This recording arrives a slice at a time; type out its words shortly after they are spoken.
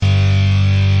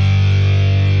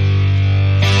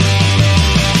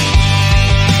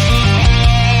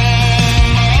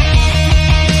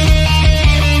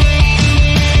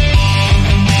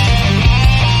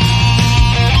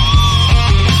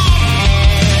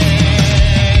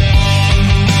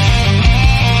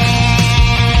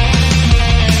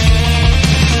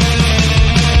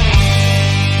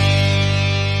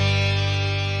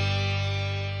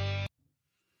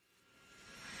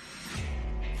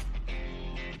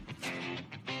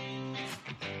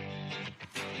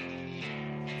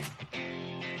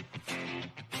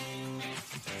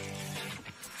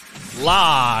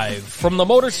Live from the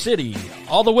Motor City,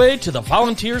 all the way to the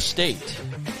Volunteer State.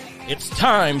 It's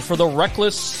time for the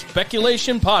Reckless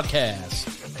Speculation Podcast,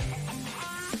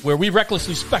 where we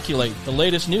recklessly speculate the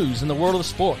latest news in the world of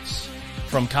sports.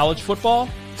 From college football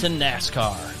to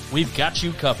NASCAR, we've got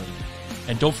you covered.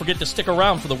 And don't forget to stick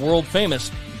around for the world-famous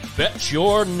Bet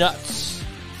Your Nuts,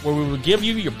 where we will give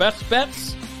you your best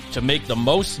bets to make the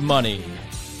most money.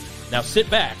 Now sit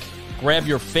back, grab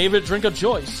your favorite drink of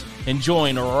choice, and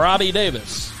join Robbie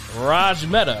Davis, Raj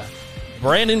Mehta,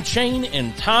 Brandon Chain,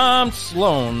 and Tom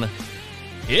Sloan.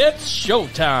 It's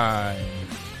showtime.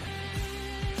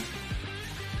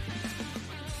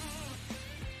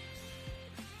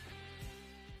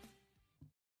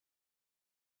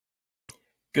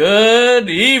 Good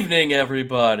evening,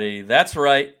 everybody. That's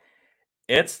right.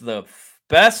 It's the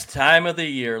best time of the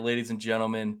year, ladies and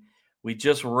gentlemen. We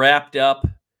just wrapped up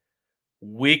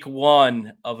week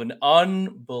one of an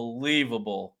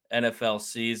unbelievable NFL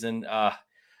season.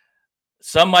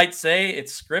 Some might say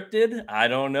it's scripted. I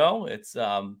don't know.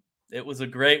 It was a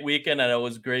great weekend, and it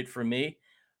was great for me.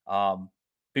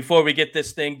 Before we get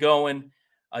this thing going,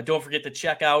 don't forget to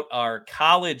check out our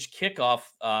college kickoff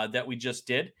that we just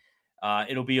did.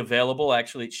 It'll be available.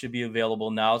 Actually, it should be available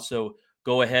now. So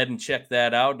go ahead and check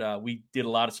that out. We did a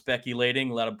lot of speculating,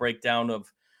 a lot of breakdown of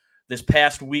this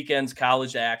past weekend's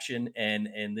college action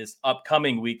and this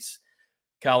upcoming week's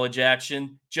college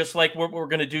action. Just like what we're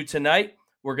going to do tonight,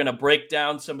 we're going to break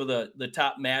down some of the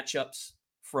top matchups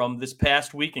from this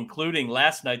past week, including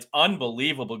last night's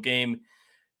unbelievable game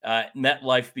at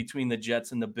MetLife between the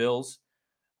Jets and the Bills.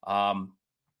 And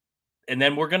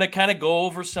then we're going to kind of go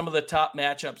over some of the top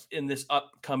matchups in this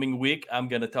upcoming week. I'm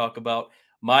going to talk about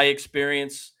my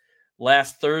experience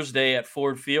last Thursday at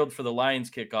Ford Field for the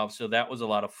Lions kickoff. So that was a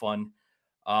lot of fun.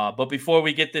 But before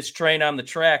we get this train on the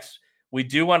tracks, we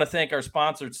do want to thank our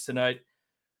sponsors tonight.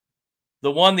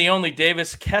 The one, the only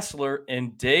Davis, Kessler,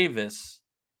 and Davis.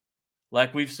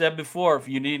 Like we've said before, if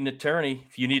you need an attorney,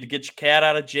 if you need to get your cat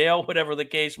out of jail, whatever the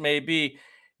case may be,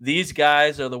 these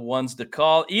guys are the ones to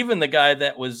call. Even the guy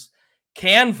that was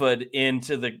Canva'd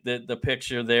into the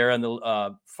picture there on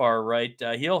the far right,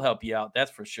 he'll help you out,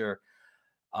 that's for sure.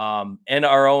 And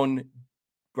our own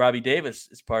Robbie Davis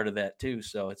is part of that too,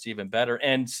 so it's even better.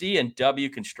 And C&W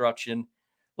Construction,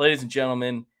 ladies and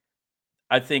gentlemen,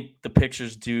 I think the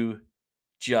pictures do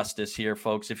justice here,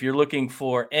 folks. If you're looking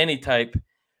for any type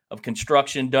of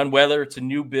construction done, whether it's a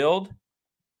new build,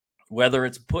 whether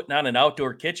it's putting on an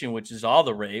outdoor kitchen, which is all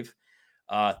the rave,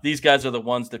 these guys are the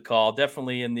ones to call.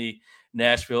 Definitely in the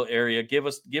Nashville area,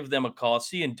 give them a call.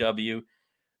 C&W.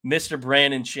 Mr.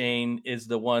 Brandon Chain is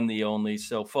the one, the only.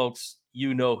 So, folks,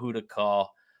 you know who to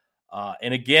call.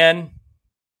 And again,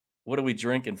 what are we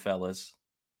drinking, fellas?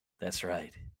 That's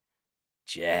right,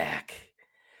 Jack.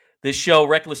 This show,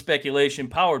 Reckless Speculation,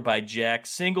 powered by Jack.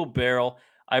 Single barrel.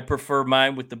 I prefer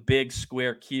mine with the big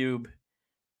square cube.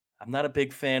 I'm not a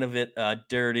big fan of it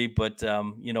dirty, but,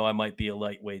 I might be a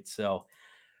lightweight. So,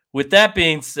 with that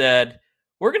being said,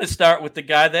 we're going to start with the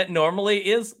guy that normally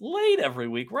is late every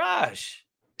week. Raj,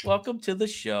 welcome to the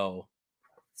show.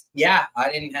 Yeah,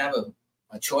 I didn't have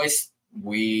a choice.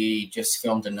 We just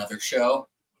filmed another show.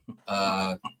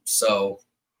 So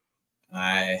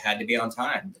I had to be on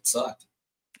time. It sucked.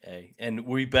 Hey, and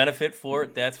we benefit for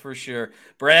it, that's for sure.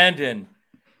 Brandon,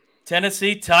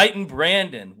 Tennessee Titan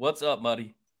Brandon. What's up,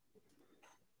 buddy?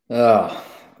 Oh,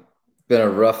 been a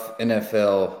rough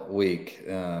NFL week.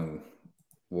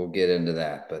 We'll get into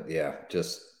that, but yeah,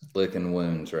 just licking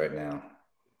wounds right now.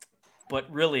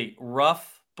 But really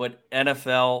rough, but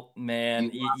NFL,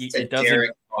 man, it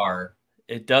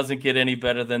doesn't get any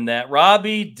better than that.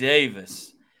 Robbie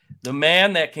Davis, the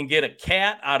man that can get a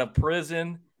cat out of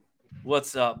prison.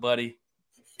 What's up, buddy?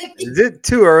 Is it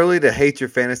too early to hate your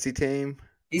fantasy team?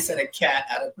 He said a cat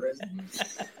out of prison.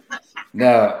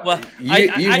 No, well,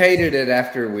 you hated it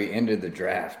after we ended the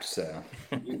draft, so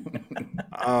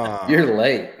you're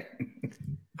late.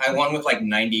 I won with like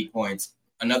 90 points.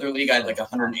 Another league I had like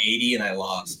 180 and I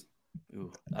lost.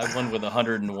 Ooh, I won with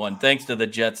 101 thanks to the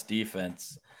Jets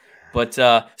defense. But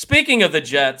speaking of the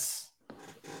Jets,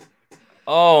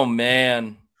 oh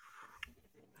man,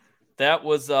 that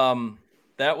was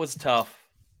tough.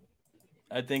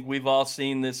 I think we've all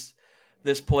seen this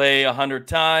play 100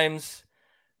 times.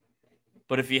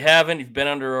 But if you haven't, you've been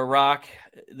under a rock.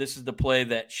 This is the play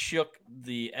that shook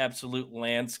the absolute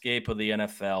landscape of the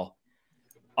NFL.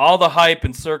 All the hype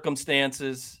and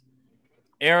circumstances.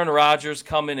 Aaron Rodgers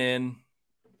coming in.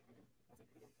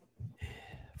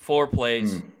 4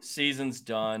 plays. Season's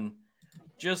done.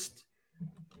 Just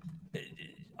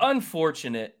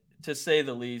unfortunate, to say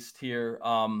the least, here.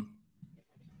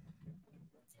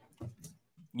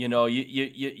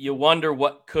 You wonder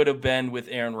what could have been with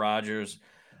Aaron Rodgers.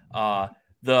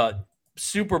 The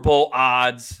Super Bowl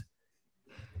odds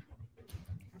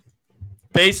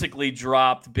basically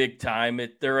dropped big time.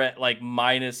 They're at like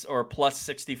minus or plus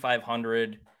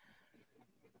 6,500.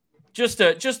 Just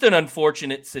an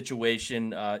unfortunate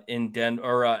situation in Denver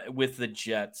or with the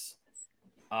Jets.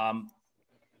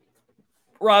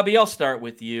 Robbie, I'll start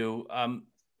with you.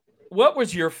 What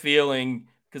was your feeling?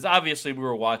 Because obviously we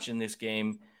were watching this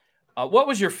game. What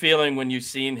was your feeling when you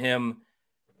seen him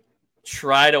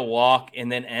try to walk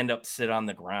and then end up sit on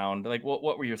the ground? Like,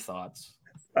 what were your thoughts?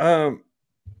 Well,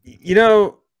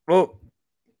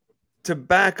 to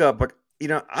back up,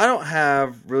 I don't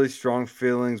have really strong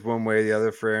feelings one way or the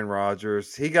other for Aaron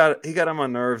Rodgers. He got on my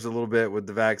nerves a little bit with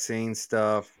the vaccine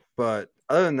stuff, but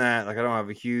other than that, I don't have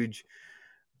a huge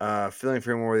feeling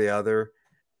for him one way or the other.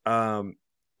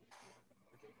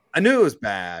 I knew it was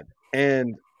bad,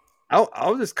 and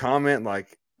I'll just comment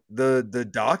the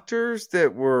doctors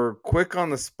that were quick on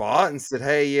the spot and said,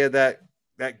 "Hey, yeah,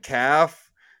 that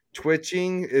calf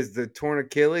twitching is the torn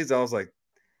Achilles." I was like,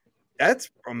 "That's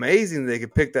amazing they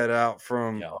could pick that out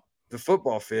from the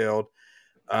football field."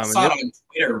 I saw it on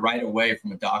Twitter right away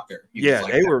from a doctor.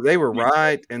 They were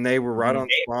right, and they were right on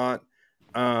the spot.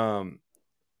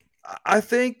 I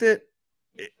think that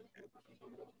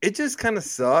it just kind of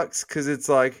sucks because it's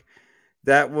like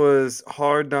that was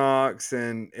Hard Knocks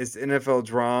and it's NFL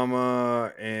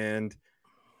drama, and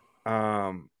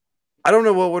I don't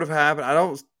know what would have happened.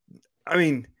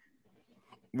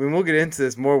 We'll get into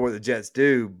this more what the Jets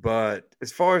do, but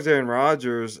as far as Aaron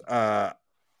Rodgers, one,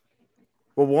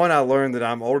 I learned that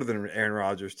I'm older than Aaron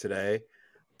Rodgers today,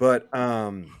 but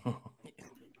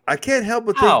I can't help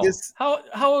but think this. How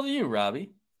old are you,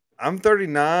 Robbie? I'm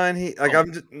 39.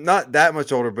 I'm just not that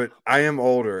much older, but I am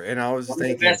older. And I was just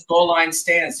thinking. The best goal line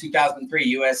stands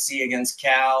 2003 USC against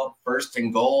Cal, 1st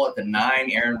and goal at the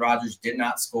 9. Aaron Rodgers did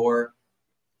not score.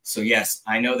 So yes,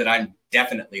 I know that I'm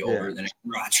definitely older than Aaron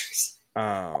Rodgers.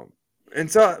 And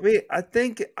so I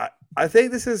think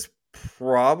this is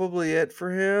probably it for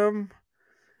him.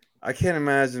 I can't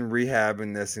imagine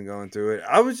rehabbing this and going through it.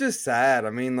 I was just sad.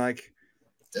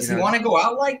 Does he want to go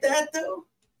out like that though?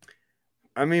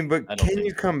 But can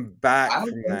you come back? I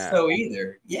don't think so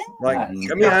either. Yeah.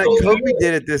 Kobe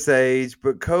did at this age,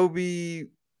 but Kobe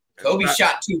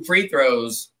shot 2 free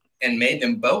throws and made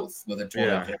them both with a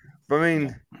 12.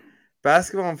 But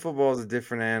basketball and football is a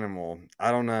different animal.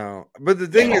 I don't know. But the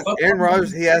thing is, Aaron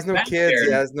Rodgers, he has no kids,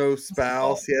 he has no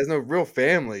spouse, he has no real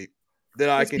family that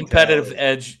I can competitive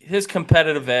edge. His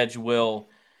competitive edge will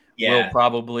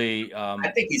probably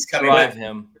I think he's coming drive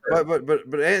him. But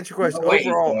to answer your question,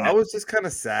 overall, I was just kind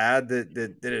of sad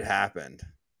that it happened.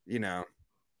 Yeah,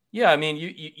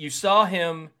 you saw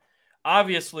him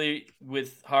obviously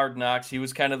with Hard Knocks. He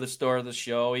was kind of the star of the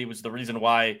show. He was the reason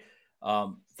why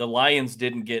the Lions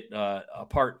didn't get a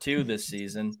part 2 this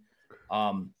season.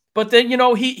 But then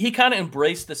he kind of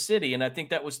embraced the city, and I think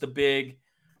that was the big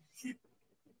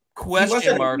question he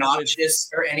wasn't mark.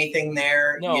 Obnoxious or anything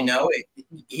there, no.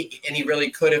 He really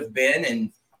could have been,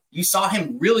 and you saw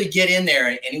him really get in there,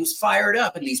 and he was fired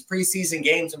up in these preseason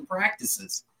games and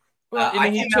practices. Well,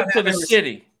 he took to the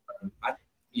city.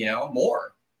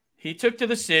 More. He took to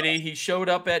the city. He showed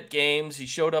up at games. He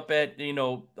showed up at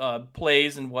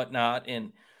plays and whatnot,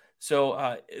 and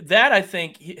so that I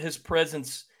think his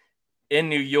presence in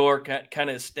New York kind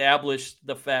of established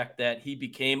the fact that he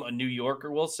became a New Yorker.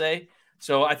 We'll say.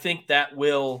 So I think that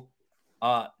will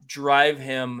drive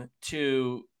him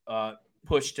to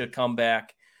push to come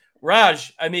back.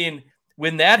 Raj,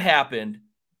 when that happened,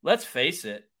 let's face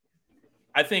it,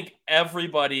 I think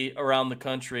everybody around the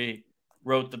country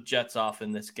wrote the Jets off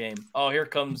in this game. Oh, here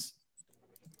comes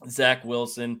Zach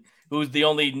Wilson, who's the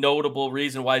only notable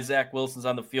reason why Zach Wilson's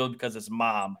on the field because his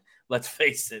mom. Let's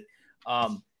face it.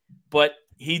 But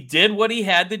he did what he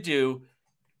had to do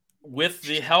with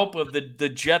the help of the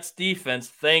Jets defense.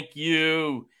 Thank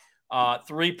you.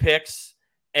 3 picks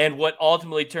and what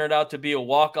ultimately turned out to be a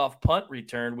walk-off punt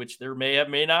return, which there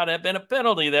may not have been a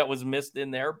penalty that was missed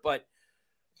in there. But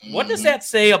what does that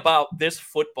say about this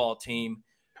football team?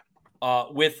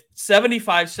 With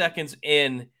 75 seconds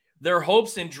in, their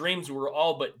hopes and dreams were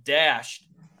all but dashed.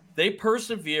 They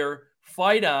persevere,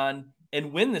 fight on,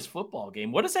 and win this football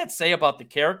game. What does that say about the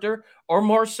character? Or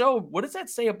more so, what does that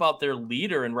say about their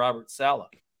leader in Robert Saleh?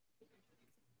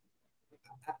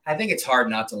 I think it's hard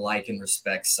not to like and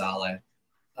respect Saleh.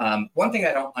 One thing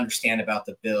I don't understand about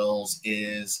the Bills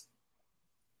is,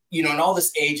 in all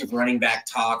this age of running back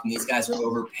talk, and these guys are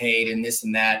overpaid and this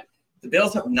and that, the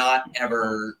Bills have not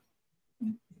ever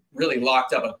really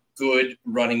locked up a good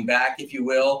running back, if you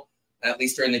will. at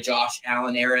least during the Josh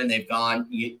Allen era, and they've gone,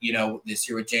 this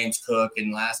year with James Cook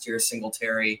and last year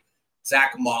Singletary.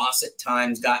 Zach Moss at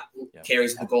times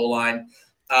carries the goal line.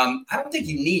 I don't think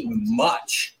you need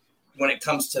much when it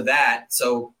comes to that.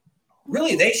 So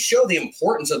really they show the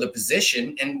importance of the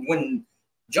position. And when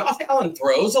Josh Allen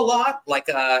throws a lot, like,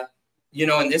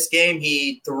 in this game,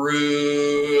 he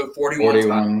threw 41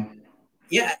 times.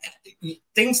 Yeah,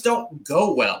 things don't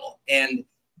go well. And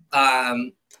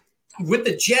with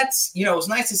the Jets, it was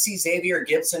nice to see Xavier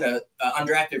Gibson, a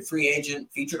undrafted free agent,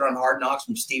 featured on Hard Knocks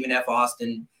from Stephen F.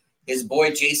 Austin. His boy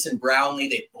Jason Brownlee,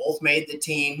 they both made the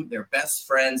team. They're best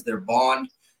friends. Their bond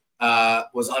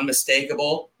was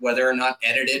unmistakable, whether or not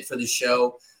edited for the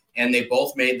show. And they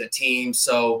both made the team.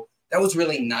 So that was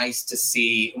really nice to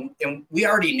see. And we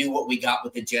already knew what we got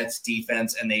with the Jets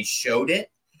defense, and they showed it.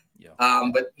 Yeah.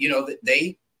 But,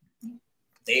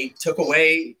 they took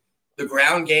away the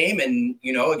ground game and,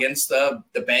 against the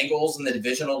Bengals in the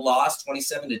divisional loss,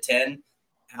 27-10.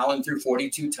 Allen threw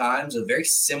 42 times, a very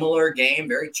similar game,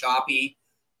 very choppy,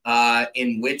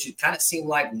 in which it kind of seemed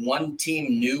like one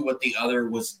team knew what the other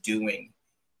was doing.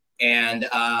 And,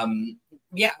 I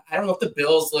don't know if the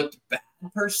Bills looked bad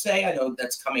per se. I know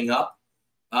that's coming up.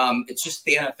 It's just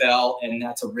the NFL, and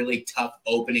that's a really tough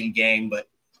opening game. But,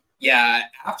 yeah,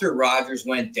 after Rodgers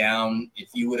went down, if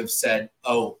you would have said,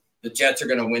 oh, the Jets are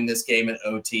going to win this game at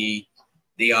OT,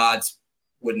 the odds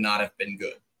would not have been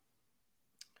good.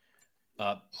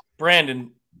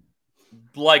 Brandon,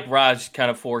 like Raj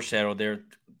kind of foreshadowed there,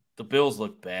 the Bills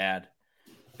look bad.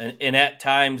 And at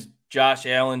times, Josh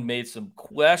Allen made some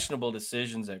questionable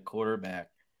decisions at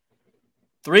quarterback.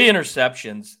 3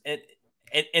 interceptions.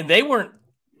 And they weren't,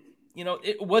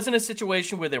 it wasn't a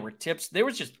situation where there were tips. There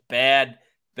was just bad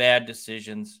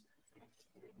decisions.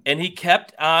 And he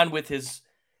kept on with his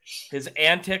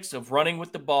antics of running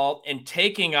with the ball and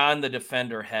taking on the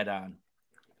defender head on.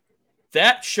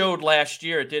 That showed last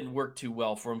year it didn't work too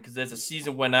well for him because as the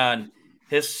season went on,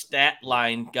 his stat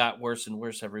line got worse and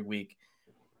worse every week.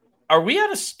 Are we at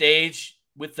a stage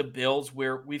with the Bills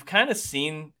where we've kind of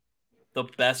seen the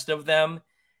best of them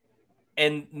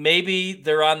and maybe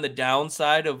they're on the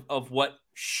downside of what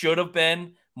should have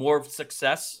been more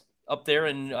success up there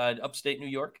in upstate New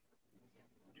York?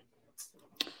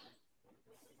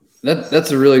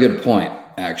 That's a really good point,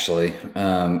 actually.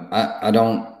 I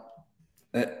don't.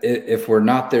 If we're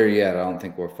not there yet, I don't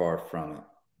think we're far from it.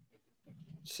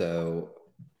 So,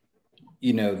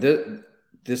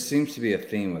 this seems to be a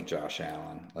theme with Josh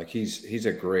Allen. Like he's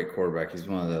a great quarterback. He's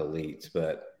one of the elites,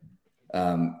 but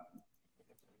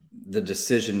the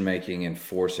decision making and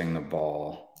forcing the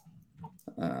ball.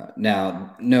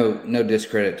 Now, no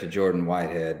discredit to Jordan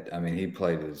Whitehead. I mean, he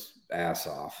played his ass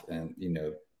off, and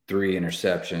 3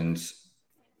 interceptions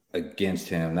against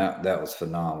him. That was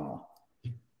phenomenal.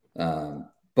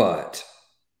 But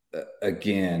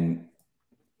again,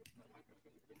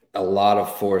 a lot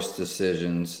of forced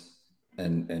decisions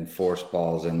and forced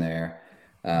balls in there.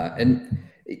 I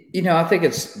think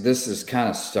this has kind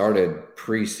of started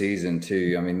preseason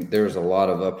too. I mean, there was a lot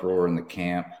of uproar in the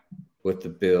camp with the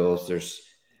Bills. There's,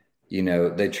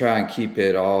 they try and keep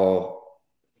it all,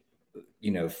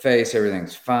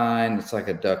 everything's fine. It's like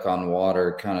a duck on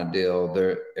water kind of deal.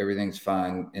 Everything's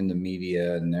fine in the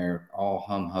media and they're all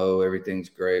hum ho. Everything's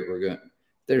great.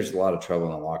 There's a lot of trouble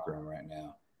in the locker room right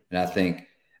now. And I think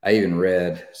I even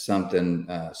read something,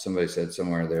 somebody said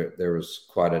somewhere there was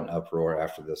quite an uproar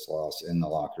after this loss in the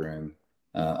locker room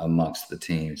amongst the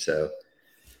team. So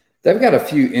they've got a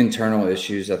few internal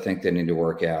issues I think they need to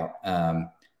work out.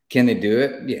 Can they do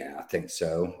it? Yeah, I think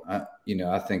so.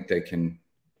 I think they can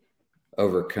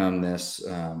overcome this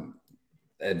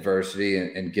adversity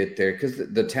and get there because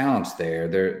the talent's there.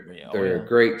 They're a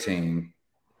great team,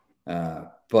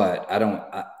 but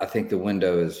I think the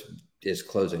window is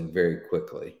closing very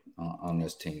quickly on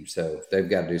this team. So they've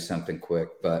got to do something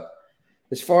quick. But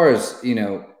as far as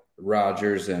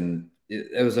Rodgers, and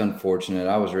it was unfortunate.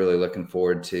 I was really looking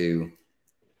forward to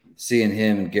seeing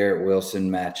him and Garrett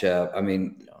Wilson match up. I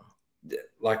mean,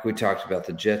 like we talked about,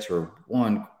 the Jets were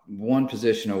one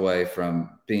position away from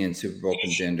being Super Bowl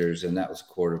contenders, and that was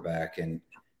quarterback. And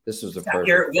this was the perfect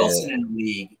Garrett Wilson in the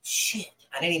league. Shit,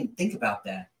 I didn't even think about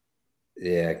that.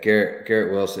 Yeah,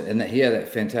 Garrett Wilson, and he had that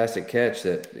fantastic catch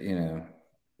that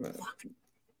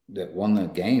that won the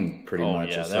game pretty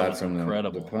much. Yeah, aside from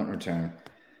the punt return.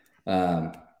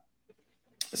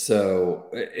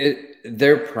 So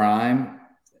their prime,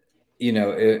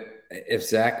 if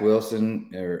Zach Wilson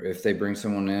or if they bring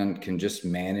someone in can just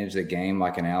manage the game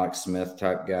like an Alex Smith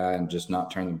type guy and just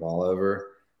not turn the ball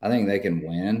over, I think they can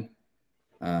win.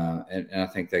 And I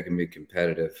think they can be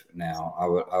competitive now. I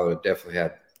would have definitely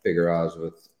had bigger odds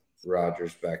with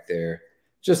Rodgers back there.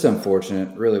 Just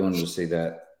unfortunate. Really wanted to see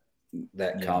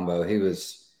that combo.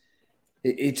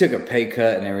 He took a pay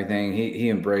cut and everything. He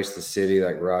embraced the city,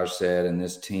 like Raj said, and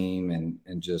this team,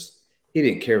 and just he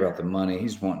didn't care about the money.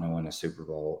 He's wanting to win a Super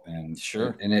Bowl, and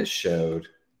it showed.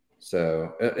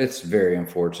 So it's very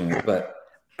unfortunate, but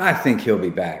I think he'll be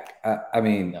back. I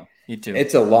mean, me too.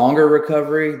 It's a longer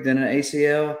recovery than an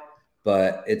ACL,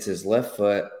 but it's his left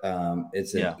foot.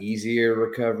 It's an easier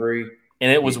recovery.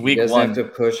 And it was week one. He doesn't have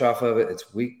to push off of it.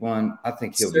 It's week one. I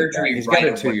think he'll be back. He's got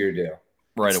a 2-year deal.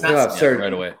 Right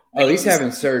away. Oh, he's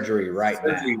having surgery right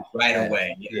now. Right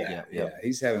away. Yeah.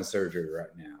 He's having surgery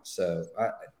right now. So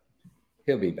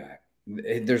he'll be back.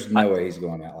 There's no way he's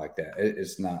going out like that.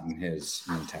 It's not in his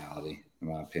mentality, in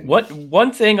my opinion.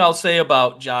 One thing I'll say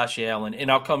about Josh Allen,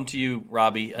 and I'll come to you,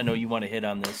 Robbie. I know you want to hit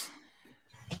on this.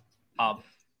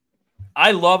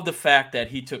 I love the fact that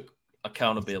he took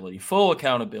accountability, full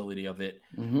accountability of it.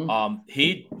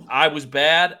 Mm-hmm. I was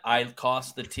bad. I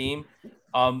cost the team.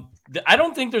 I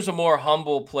don't think there's a more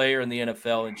humble player in the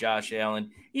NFL than Josh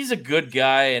Allen. He's a good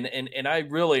guy, and I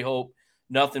really hope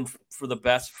nothing for the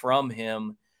best from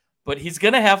him. But he's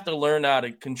going to have to learn how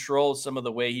to control some of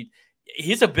the way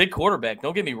he's a big quarterback.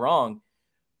 Don't get me wrong,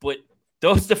 but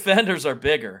those defenders are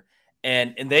bigger,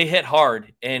 and they hit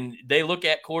hard, and they look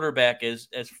at quarterback as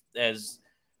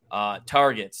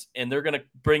targets, and they're going to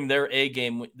bring their A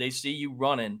game. They see you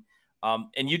running.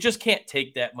 And you just can't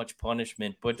take that much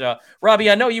punishment. But, Robbie,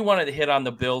 I know you wanted to hit on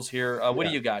the Bills here. What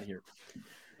do you got here?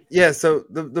 Yeah, so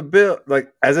the Bill,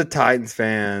 like as a Titans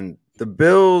fan, the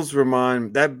Bills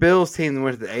that Bills team that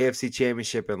went to the AFC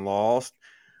Championship and lost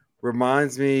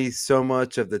reminds me so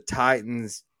much of the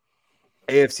Titans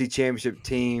AFC Championship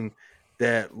team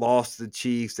that lost to the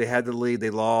Chiefs. They had the lead,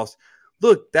 they lost.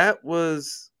 Look, that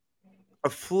was a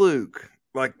fluke.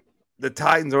 Like the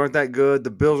Titans aren't that good,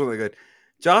 the Bills aren't that good.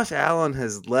 Josh Allen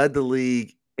has led the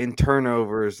league in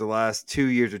turnovers the last 2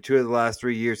 years or 2 of the last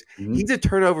 3 years. Mm-hmm. He's a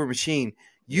turnover machine.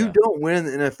 You don't win in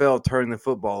the NFL turning the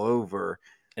football over.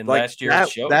 And last year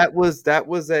that was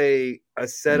a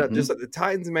setup. Mm-hmm. Just like the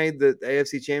Titans made the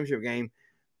AFC Championship game.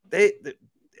 They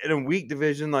in a weak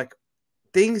division, like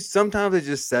things sometimes they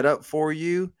just set up for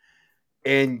you,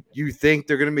 and you think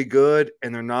they're going to be good,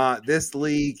 and they're not. This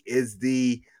league is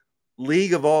the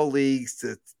league of all leagues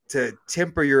to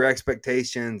temper your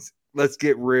expectations. Let's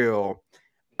get real.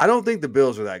 I don't think the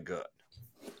Bills are that good.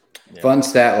 Yeah. Fun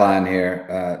stat line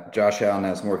here. Josh Allen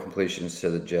has more completions to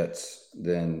the Jets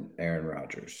than Aaron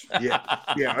Rodgers. Yeah.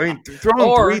 I mean,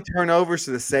 throwing 3 turnovers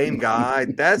to the same guy.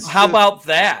 That's how about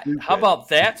that? Stupid. How about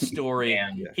that story?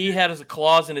 He had a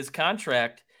clause in his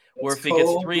contract where if he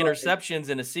gets 3 interceptions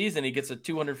in a season, he gets a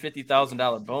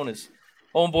 $250,000 bonus.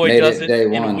 Homeboy does it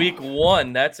in week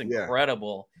 1. That's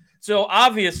incredible. Yeah. So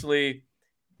obviously,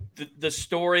 the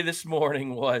story this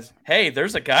morning was, hey,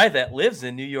 there's a guy that lives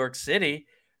in New York City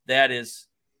that is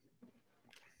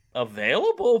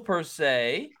available per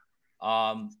se.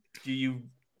 Do you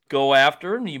go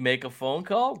after him? Do you make a phone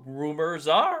call? Rumors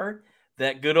are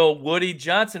that good old Woody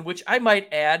Johnson, which I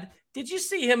might add, did you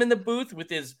see him in the booth with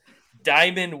his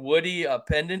diamond Woody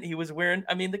pendant he was wearing?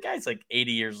 I mean, the guy's like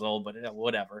 80 years old, but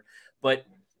whatever. But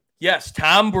yes,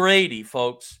 Tom Brady,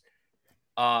 folks.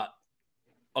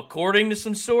 According to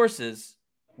some sources,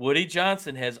 Woody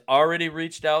Johnson has already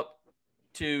reached out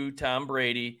to Tom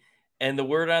Brady, and the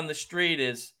word on the street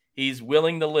is he's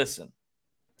willing to listen.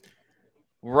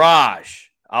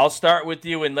 Raj, I'll start with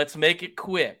you, and let's make it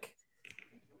quick.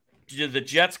 Do the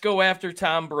Jets go after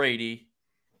Tom Brady?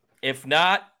 If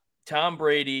not Tom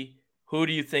Brady, who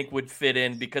do you think would fit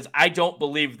in? Because I don't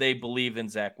believe they believe in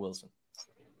Zach Wilson.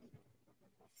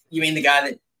 You mean the guy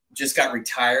that just got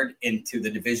retired into the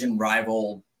division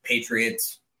rival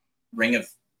Patriots Ring of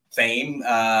Fame?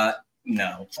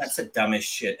 No, that's the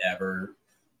dumbest shit ever.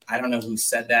 I don't know who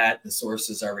said that. The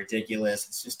sources are ridiculous.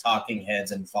 It's just talking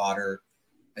heads and fodder.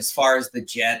 As far as the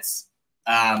Jets,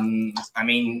 I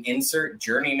mean, insert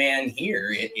journeyman here.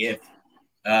 If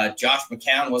Josh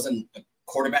McCown wasn't a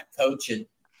quarterback coach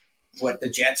at the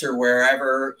Jets or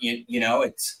wherever, you know,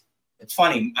 it's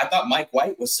funny. I thought Mike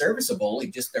White was serviceable.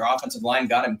 Their offensive line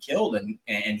got him killed,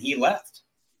 and he left.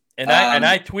 And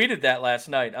I tweeted that last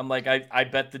night. I'm like, I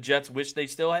bet the Jets wish they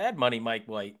still had money, Mike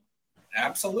White.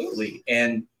 Absolutely.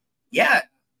 And yeah,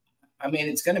 I mean,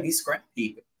 it's going to be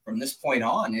scrappy from this point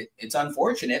on. It's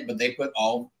unfortunate, but they put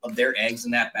all of their eggs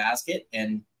in that basket,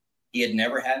 and he had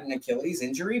never had an Achilles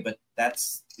injury, but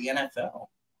that's the NFL.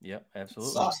 Yep,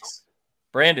 absolutely. Sucks.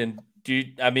 Brandon,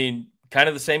 kind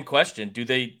of the same question.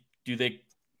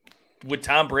 Would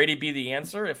Tom Brady be the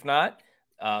answer? If not,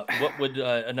 what would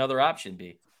another option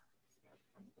be?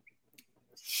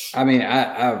 I mean,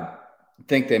 I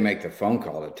think they make the phone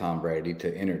call to Tom Brady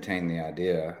to entertain the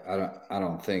idea. I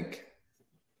don't think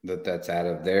that's out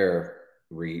of their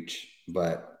reach.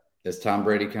 But is Tom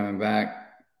Brady coming back?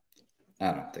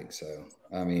 I don't think so.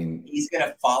 I mean, he's going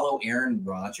to follow Aaron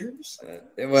Rodgers.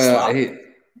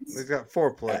 He's got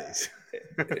 4 plays.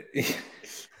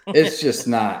 It's just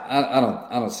not. I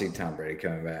don't see Tom Brady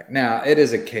coming back. Now it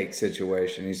is a cake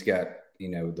situation. He's got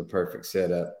the perfect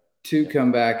setup to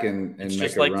come back and it's make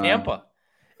just a like run. Tampa.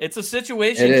 It's a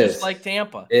situation just like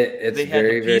Tampa. They had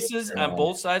the pieces on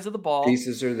both sides of the ball.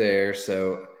 Pieces are there.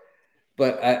 So,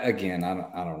 but I don't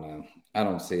know. I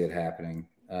don't see it happening.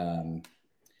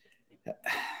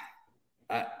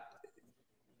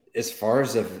 As far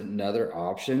as another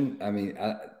option, I mean,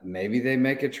 maybe they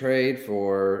make a trade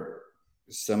for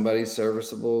somebody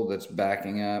serviceable that's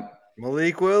backing up.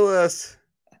 Malik Willis.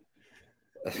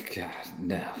 God,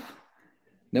 no.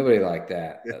 Nobody like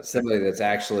that. Somebody that's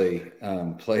actually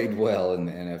played well in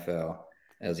the NFL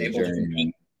as a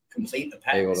journeyman. Complete the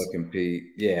pass. Able to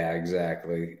compete. Yeah,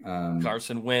 exactly.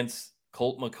 Carson Wentz,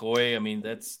 Colt McCoy. I mean,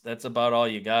 that's about all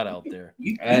you got out there.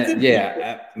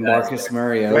 Marcus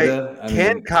Mariota.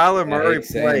 Can Kyler Murray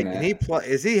play? Can he play?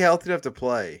 Is he healthy enough to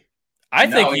play? I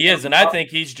think he is, and I think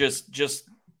he's just.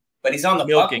 But he's on the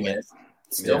milking it.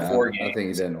 Still 4 games. I think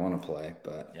he didn't want to play,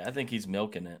 but I think he's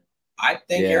milking it. I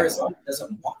think Arizona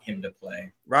doesn't want him to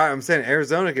play. Right, I'm saying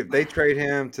Arizona. If they trade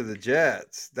him to the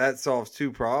Jets, that solves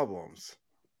 2 problems.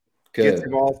 Good. Gets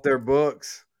him off their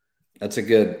books. That's a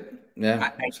good.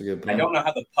 Yeah, that's a good point. I don't know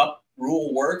how the pup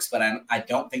rule works, but I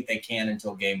don't think they can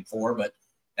until game 4. But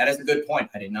that is a good point.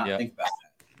 I did not think about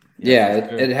that. Yeah,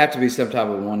 it'd have to be some type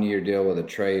of 1-year deal with a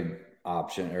trade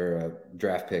option or a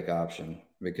draft pick option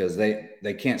because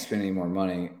they can't spend any more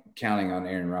money counting on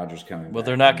Aaron Rodgers coming back. Well,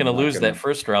 they're not going to lose that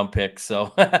first-round pick,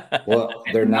 so. Well,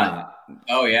 they're not.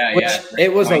 Oh, yeah,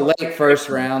 It was a late first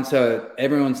round, so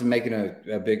everyone's making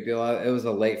a big deal out of it. It was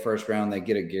a late first round. They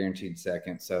get a guaranteed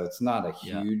second, so it's not a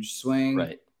huge swing.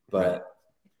 Right. But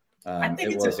I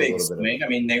think it's a big swing. I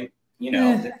mean,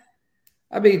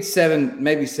 I mean,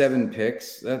 maybe 7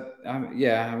 picks.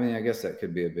 I guess that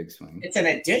could be a big swing. It's an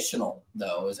additional,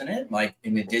 though, isn't it? Like,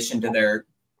 in addition to their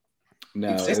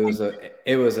No,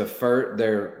 it was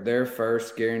their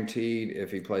first guaranteed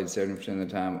if he played 70% of the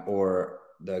time or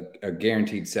a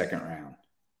guaranteed second round.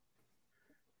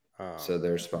 So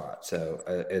their spot. So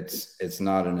it's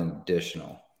not an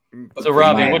additional. So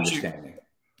Robbie,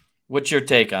 what's your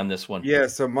take on this one? Yeah,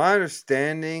 so my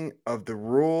understanding of the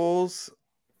rules,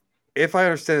 if I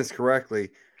understand this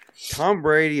correctly, Tom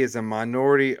Brady is a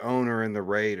minority owner in the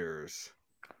Raiders.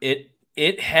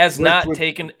 It has not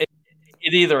taken.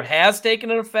 It either has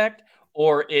taken an effect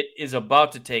or it is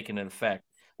about to take an effect.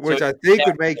 Which I think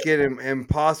would make it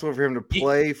impossible for him to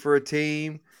play for a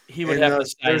team. He would have to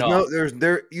sign off.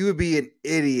 You would be an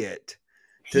idiot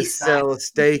to sell a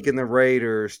stake in the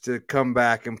Raiders to come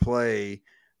back and play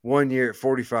 1 year at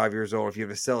 45 years old if you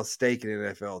have to sell a stake in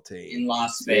an NFL team. In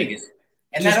Las Vegas.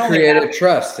 And just create a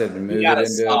trust and move it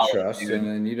into a trust, and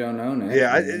then you don't own it.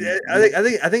 Yeah, I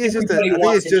think it's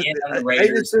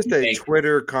just a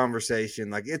Twitter conversation.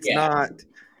 Like it's not.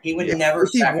 He would never.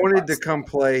 If he wanted to come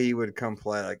play, he would come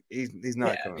play. Like he's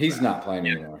not coming. He's not playing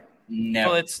anymore. No.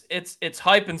 Well, it's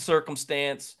hype and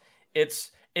circumstance.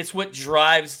 It's what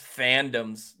drives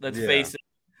fandoms. Let's face it.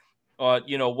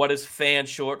 What is fan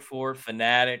short for?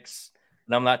 Fanatics.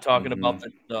 And I'm not talking about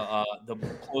the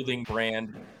clothing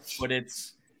brand, but it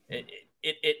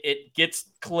gets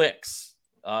clicks.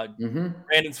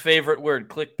 Brandon's favorite word,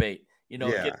 clickbait.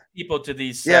 Get people to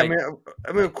these sites. Yeah,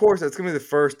 I mean, of course, that's gonna be the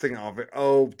first thing off it.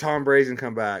 Oh, Tom Brady's gonna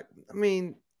come back. I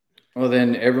mean, well,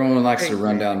 then everyone likes to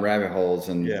run down rabbit holes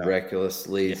and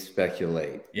recklessly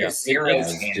speculate. That's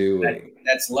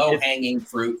low hanging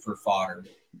fruit for fodder.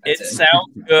 It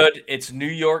sounds good. It's New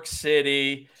York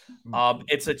City.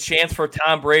 It's a chance for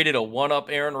Tom Brady to one-up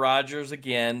Aaron Rodgers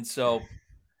again. So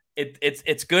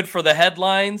it's good for the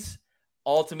headlines.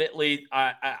 Ultimately,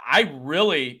 I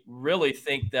really, really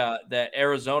think that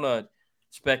Arizona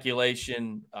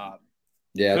speculation.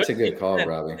 That's a good call,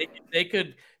 Robbie. They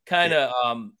could kind of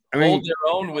hold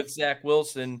their own with Zach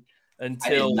Wilson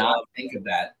until. I did not think of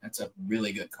that. That's a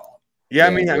really good call. Yeah, I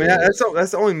mean that's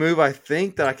the only move I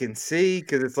think that I can see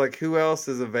because it's like who else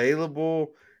is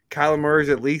available? Kyler Murray's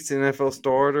at least an NFL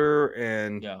starter,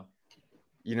 and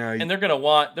and they're gonna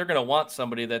want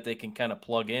somebody that they can kind of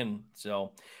plug in.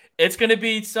 So it's gonna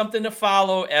be something to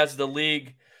follow as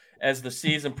the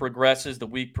season progresses, the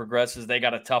week progresses. They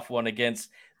got a tough one against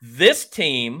this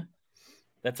team.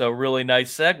 That's a really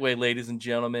nice segue, ladies and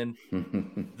gentlemen.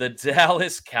 The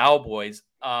Dallas Cowboys,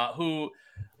 who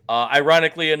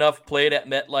Ironically enough, played at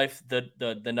MetLife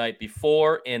the night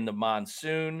before in the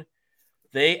monsoon.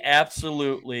 They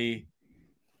absolutely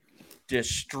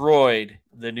destroyed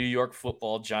the New York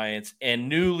Football Giants and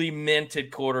newly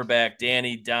minted quarterback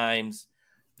Danny Dimes.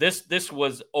 This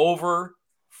was over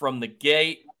from the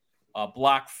gate. A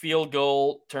block field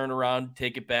goal, turn around,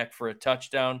 take it back for a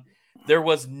touchdown. There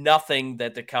was nothing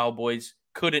that the Cowboys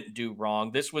couldn't do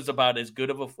wrong. This was about as good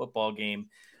of a football game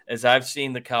as I've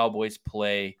seen the Cowboys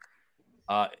play.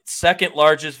 Second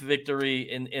largest victory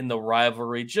in the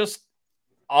rivalry. Just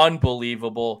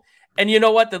unbelievable. And you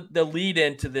know what? The lead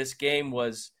into this game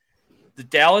was the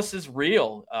Dallas is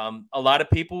real. A lot of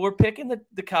people were picking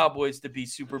the Cowboys to be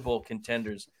Super Bowl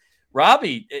contenders.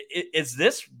 Robbie, is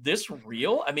this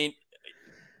real? I mean,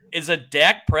 is a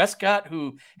Dak Prescott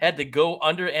who had to go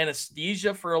under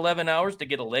anesthesia for 11 hours to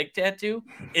get a leg tattoo?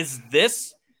 Is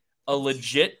this a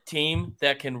legit team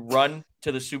that can run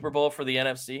to the Super Bowl for the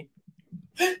NFC?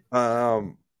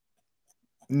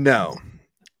 No.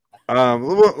 Let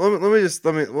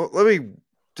me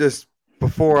just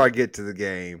before I get to the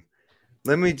game,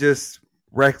 let me just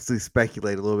recklessly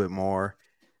speculate a little bit more.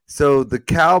 So the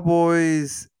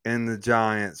Cowboys and the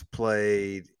Giants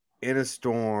played in a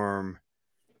storm,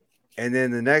 and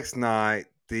then the next night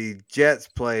the Jets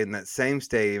played in that same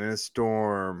stadium in a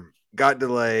storm, got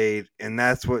delayed, and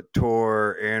that's what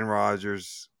tore Aaron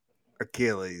Rodgers'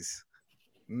 Achilles.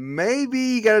 Maybe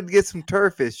you got to get some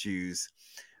turf issues.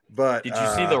 But did you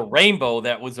see the rainbow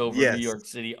that was over yes. New York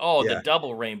City? Oh, Yeah. the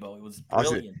double rainbow. It was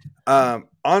brilliant.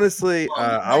 Honestly,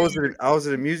 I was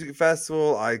at a music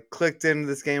festival. I clicked into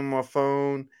this game on my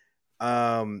phone.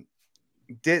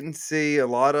 Didn't see a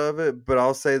lot of it, but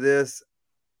I'll say this.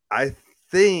 I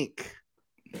think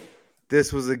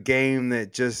this was a game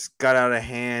that just got out of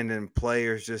hand and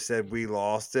players just said we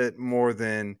lost it more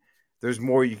than there's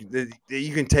more you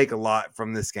can take a lot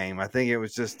from this game. I think it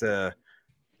was just a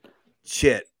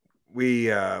shit.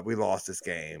 We lost this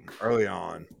game early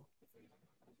on.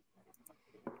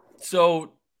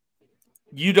 So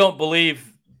you don't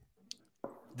believe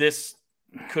this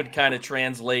could kind of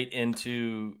translate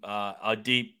into a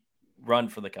deep run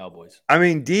for the Cowboys? I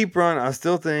mean, deep run, I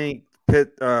still think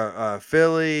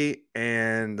Philly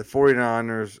and the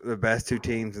 49ers are the best two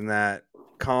teams in that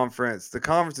conference. The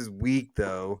conference is weak,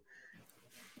 though.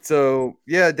 So,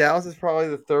 yeah, Dallas is probably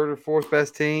the third or fourth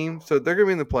best team. So they're going to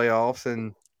be in the playoffs.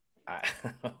 And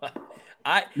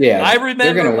I remember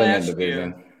they're going to win last that division.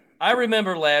 year. I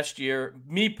remember last year,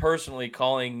 me personally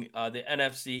calling the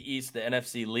NFC East the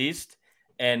NFC least,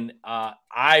 and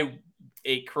I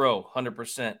ate crow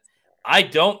 100%. I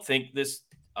don't think this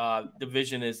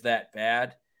division is that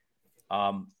bad.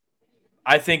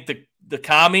 I think the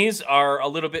commies are a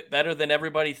little bit better than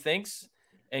everybody thinks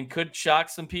and could shock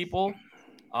some people.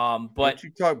 But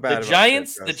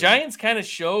the Giants kind of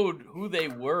showed who they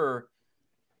were.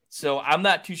 So I'm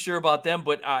not too sure about them,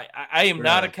 but I am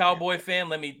not a Cowboy fan.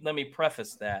 Let me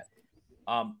preface that.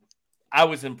 I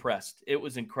was impressed. It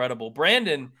was incredible.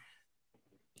 Brandon,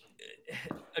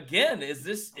 again, is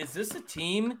this a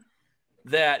team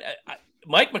that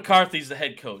Mike McCarthy's the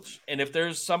head coach, and if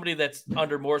there's somebody that's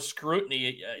under more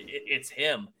scrutiny, it's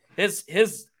him. His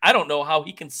I don't know how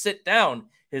he can sit down.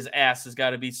 His ass has got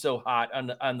to be so hot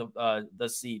on the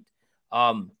seat.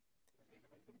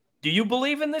 Do you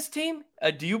believe in this team?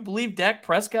 Do you believe Dak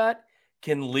Prescott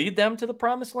can lead them to the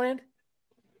promised land?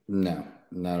 No,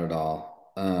 not at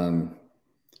all.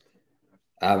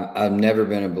 I've never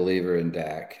been a believer in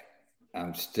Dak.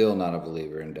 I'm still not a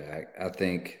believer in Dak. I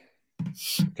think,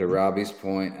 to Robbie's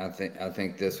point, I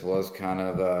think this was kind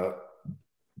of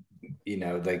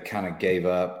they kind of gave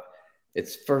up.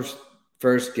 It's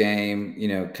first game,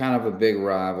 kind of a big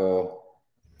rival.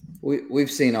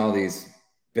 We've seen all these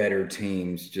better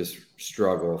teams just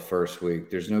struggle first week.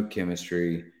 There's no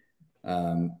chemistry.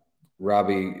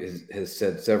 Robbie has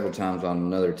said several times on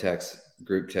another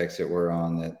group text that we're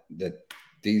on that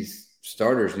these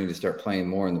starters need to start playing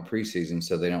more in the preseason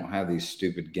so they don't have these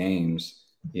stupid games,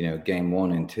 game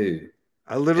 1 and 2.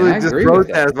 I literally just wrote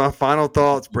that as my final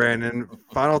thoughts, Brandon.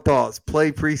 Final thoughts,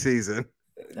 play preseason.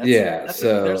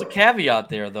 There's a caveat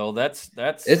there, though. That's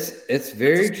it's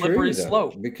very true,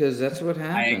 slope. Because that's what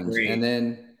happens.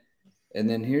 And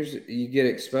then you get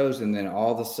exposed, and then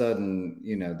all of a sudden,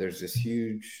 there's this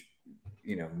huge,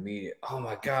 media. Oh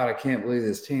my God, I can't believe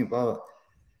this team. Well,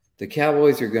 the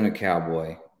Cowboys are going to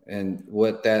cowboy, and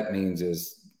what that means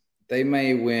is they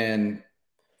may win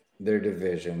their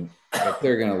division, but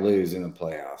they're going to lose in the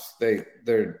playoffs.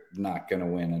 They're not going to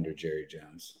win under Jerry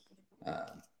Jones.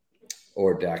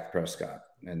 Or Dak Prescott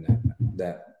in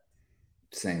that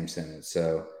same sentence.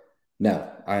 So,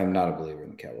 no, I am not a believer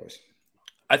in the Cowboys.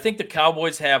 I think the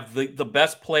Cowboys have the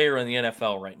best player in the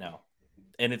NFL right now,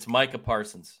 and it's Micah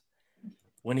Parsons.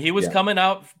 When he was coming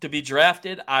out to be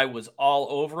drafted, I was all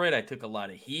over it. I took a lot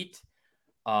of heat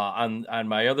on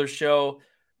my other show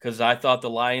because I thought the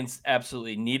Lions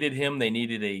absolutely needed him. They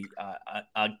needed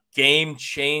a game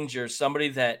changer, somebody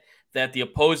that the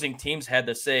opposing teams had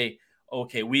to say,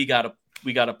 okay, we got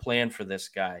a plan for this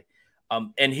guy.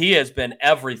 And he has been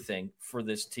everything for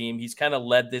this team. He's kind of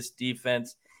led this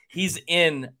defense. He's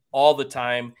in all the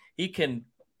time. He can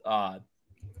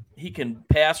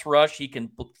pass rush. He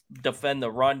can defend the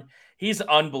run. He's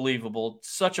unbelievable.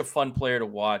 Such a fun player to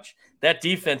watch. That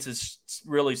defense is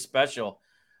really special.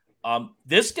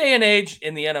 This day and age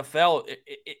in the NFL,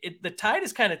 the tide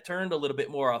has kind of turned a little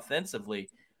bit more offensively.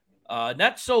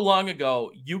 Not so long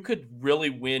ago, you could really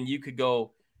win. You could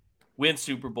go win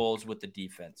Super Bowls with the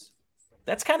defense.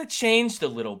 That's kind of changed a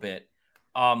little bit.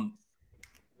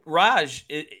 Raj,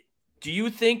 do you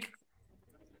think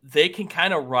they can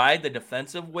kind of ride the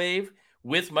defensive wave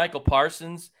with Michael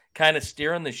Parsons kind of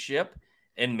steering the ship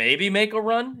and maybe make a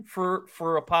run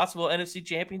for a possible NFC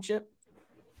championship?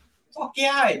 Fuck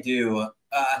yeah, I do.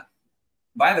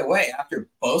 By the way, after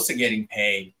Bosa getting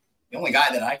paid, the only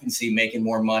guy that I can see making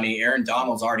more money, Aaron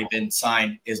Donald's already been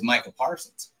signed, is Michael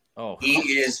Parsons. Oh, he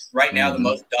is right now the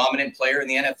most dominant player in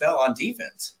the NFL on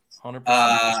defense.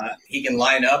 100%. He can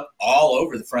line up all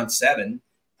over the front seven.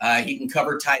 He can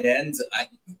cover tight ends.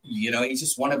 He's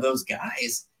just one of those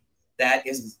guys that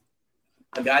is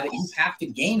a guy that you have to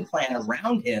game plan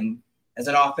around him as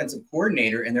an offensive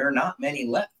coordinator, and there are not many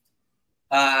left.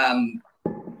 I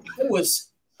was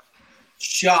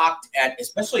shocked at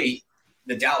especially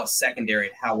the Dallas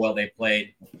secondary, how well they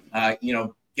played.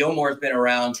 Gilmore's been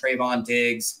around, Trayvon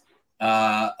Diggs,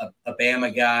 a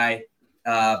Bama guy,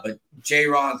 but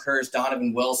J-Ron Curse,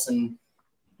 Donovan Wilson,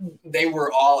 they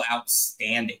were all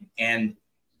outstanding. And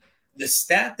the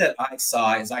stat that I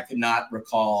saw, as I could not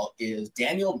recall, is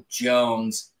Daniel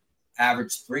Jones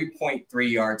averaged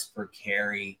 3.3 yards per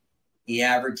carry. He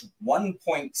averaged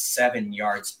 1.7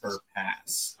 yards per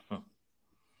pass.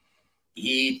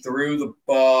 He threw the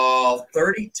ball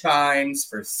 30 times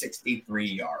for 63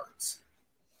 yards.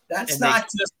 That's not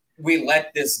just we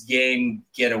let this game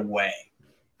get away.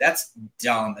 That's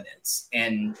dominance.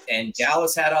 And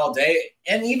Dallas had all day.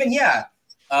 And even,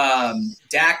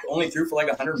 Dak only threw for like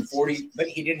 140, but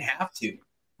he didn't have to.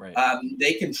 Right.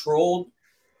 They controlled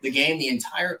the game the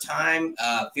entire time.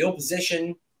 Field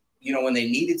position, when they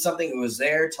needed something, it was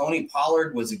there. Tony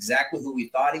Pollard was exactly who we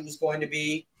thought he was going to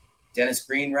be. Dennis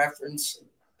Green reference.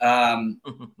 And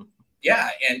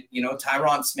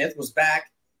Tyron Smith was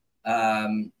back,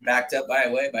 backed up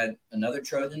by another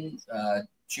Trojan,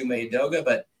 Chume Edoga.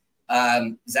 But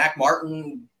Zach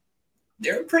Martin,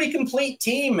 they're a pretty complete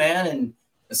team, man. And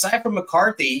aside from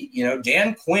McCarthy,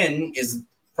 Dan Quinn is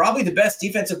probably the best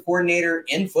defensive coordinator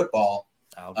in football.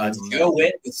 Joe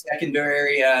Witt, the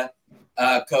secondary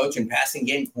coach and passing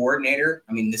game coordinator.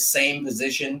 I mean, the same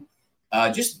position.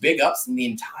 Just big ups in the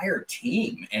entire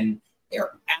team, and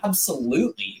they're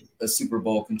absolutely a Super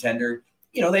Bowl contender.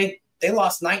 They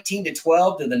lost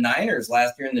 19-12 to the Niners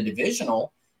last year in the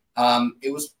divisional.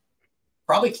 It was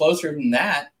probably closer than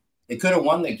that. They could have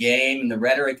won the game, and the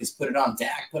rhetoric is put it on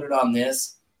Dak, put it on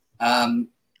this. They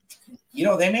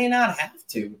may not have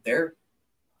to.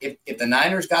 If the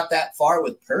Niners got that far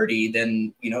with Purdy,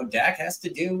 then Dak has to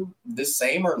do the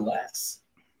same or less.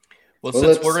 Well,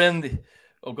 since we're in the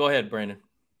go ahead, Brandon.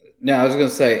 No, I was going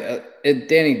to say, in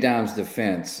Danny Dimes'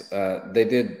 defense, they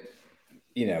did,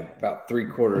 about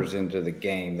 3/4 into the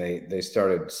game, they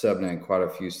started subbing in quite a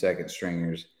few second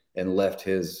stringers and left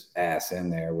his ass in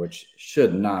there, which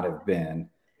should not have been.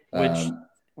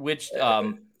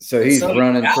 So he's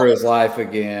running for his life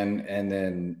again, and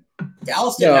then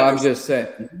Dallas. I'm just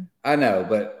saying. I know,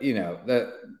 but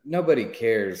that nobody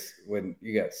cares when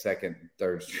you got second,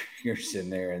 third stringers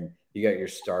in there, and you got your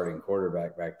starting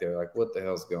quarterback back there. Like, what the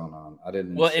hell's going on? I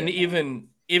didn't. Well, and even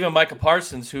Micah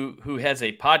Parsons, who has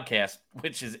a podcast,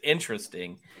 which is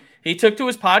interesting, he took to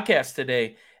his podcast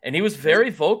today, and he was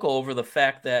very vocal over the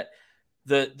fact that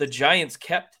the Giants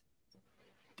kept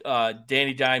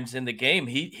Danny Dimes in the game.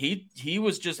 He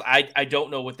was just I don't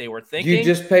know what they were thinking. You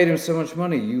just paid him so much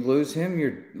money. You lose him,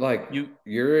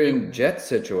 you're in Jet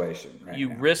situation right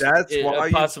now. Risk that's why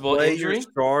a possible you play injury. Your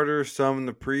starters some in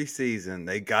the preseason.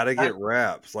 They got to get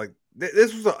reps. Like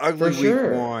this was an ugly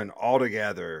week one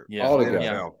altogether. Yeah, altogether.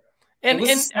 Yeah. And it was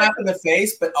a slap in the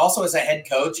face, but also as a head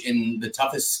coach in the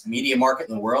toughest media market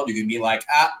in the world, you can be like,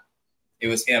 it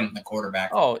was him, the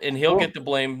quarterback. Oh, and he'll get the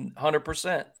blame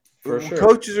 100%. For sure.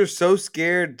 Coaches are so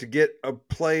scared to get a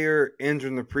player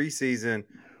injured in the preseason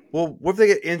Well, what if they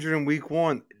get injured in week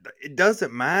 1? It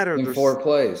doesn't matter. In 4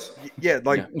 plays. Yeah,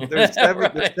 there's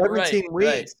 17 right,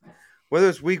 weeks. Whether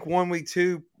it's week 1, week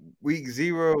 2, week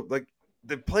 0, like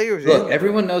the players. Look,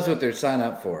 everyone knows what they're signing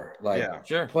up for. Like,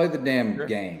 sure. play the damn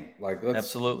game. Like, let's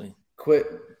absolutely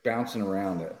quit bouncing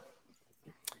around it.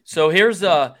 So here's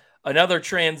another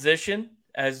transition,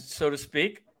 as so to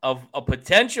speak, of a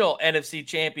potential NFC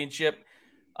Championship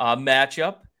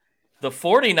matchup. The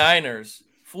 49ers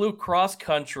flew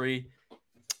cross-country,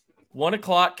 1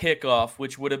 o'clock kickoff,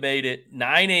 which would have made it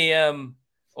 9 a.m.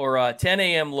 or 10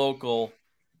 a.m. local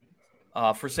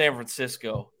for San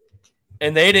Francisco.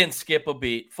 And they didn't skip a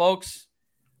beat. Folks,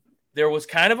 there was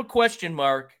kind of a question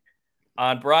mark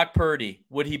on Brock Purdy.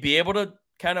 Would he be able to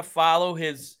kind of follow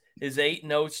his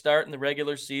 8-0 start in the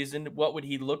regular season? What would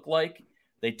he look like?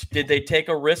 Did they take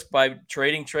a risk by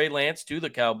trading Trey Lance to the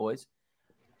Cowboys?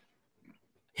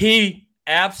 He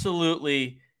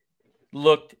absolutely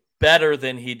looked better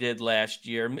than he did last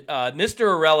year. Mr.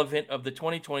 Irrelevant of the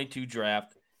 2022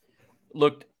 draft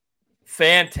looked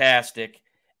fantastic.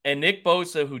 And Nick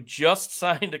Bosa, who just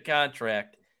signed a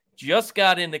contract, just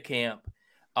got into camp,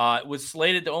 was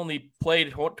slated to only play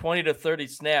 20 to 30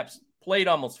 snaps, played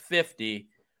almost 50,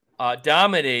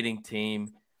 dominating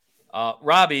team.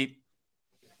 Robbie,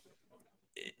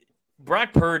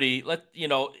 Brock Purdy,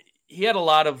 he had a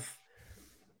lot of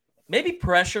maybe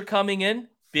pressure coming in,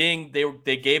 being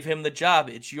they gave him the job.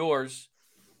 It's yours.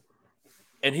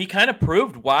 And he kind of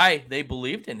proved why they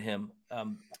believed in him.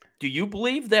 Do you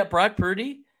believe that Brock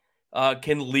Purdy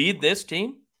can lead this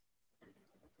team?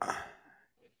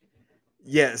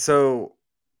 Yeah, so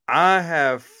I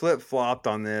have flip-flopped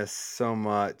on this so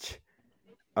much.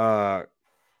 I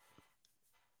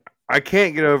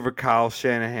can't get over Kyle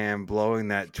Shanahan blowing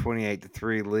that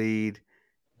 28-3 lead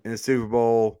in the Super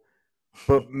Bowl.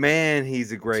 But man,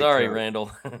 he's a great Sorry, coach.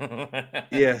 Randall.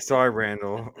 Yeah, sorry,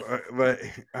 Randall. But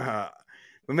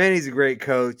man, he's a great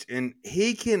coach, and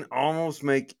he can almost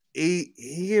make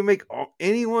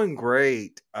anyone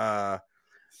great.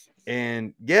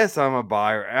 And yes, I'm a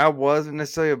buyer. I wasn't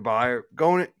necessarily a buyer.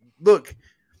 Look,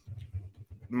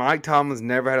 Mike Tomlin's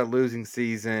never had a losing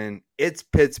season. It's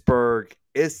Pittsburgh.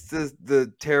 It's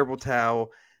the terrible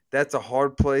towel. That's a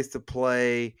hard place to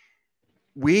play.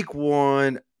 Week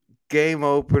 1, game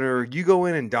opener. You go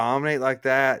in and dominate like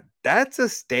that. That's a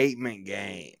statement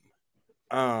game.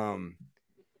 That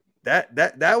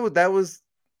was.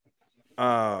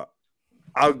 I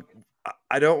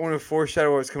don't want to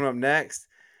foreshadow what's coming up next,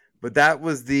 but that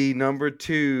was the number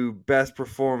 2 best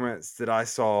performance that I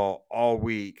saw all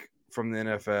week from the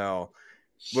NFL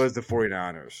was the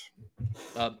 49ers.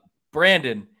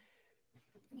 Brandon,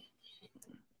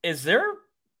 is there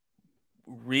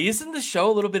reason to show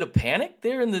a little bit of panic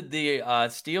there in the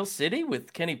Steel City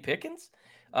with Kenny Pickett?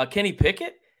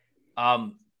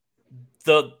 The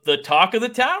talk of the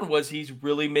town was he's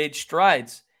really made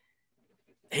strides.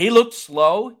 He looked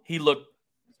slow. He looked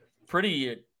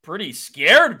pretty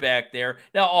scared back there.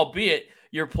 Now, albeit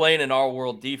you're playing an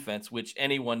all-world defense, which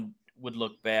anyone would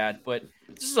look bad, but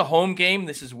this is a home game.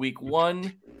 This is week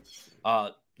 1. They're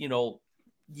not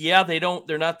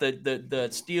the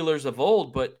Steelers of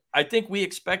old, but I think we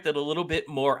expected a little bit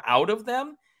more out of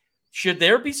them. Should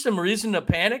there be some reason to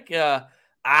panic out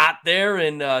there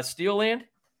in Steel Land?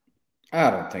 I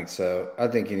don't think so. I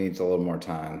think he needs a little more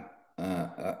time.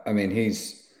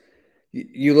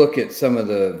 You look at some of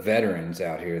the veterans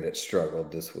out here that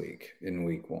struggled this week in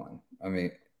week 1. I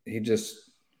mean,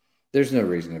 there's no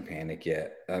reason to panic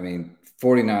yet. I mean,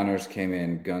 49ers came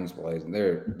in guns blazing.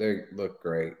 They look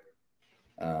great.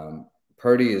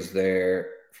 Purdy is there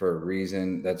for a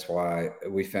reason. That's why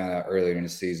we found out earlier in the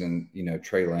season,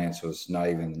 Trey Lance was not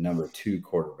even the number 2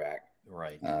 quarterback.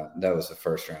 Right. That was a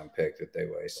first-round pick that they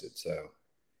wasted. So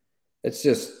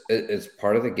it's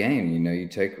part of the game. You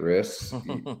take risks.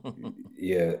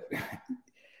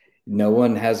 No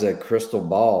one has a crystal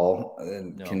ball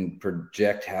and can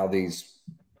project how these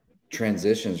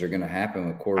transitions are going to happen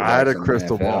with quarterbacks. I had a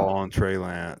crystal ball on Trey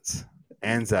Lance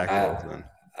and Zach Wilson.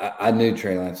 I knew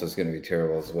Trey Lance was going to be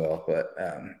terrible as well, but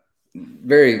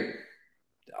very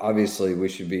obviously we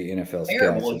should be NFL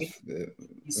scouts.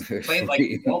 He's played like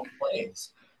 12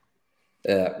 plays.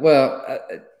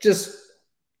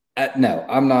 No,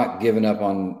 I'm not giving up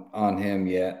on him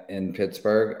yet in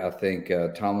Pittsburgh. I think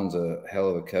Tomlin's a hell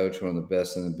of a coach, one of the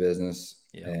best in the business.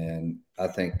 Yeah. And I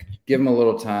think give him a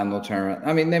little time, they'll turn around.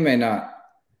 I mean, they may not,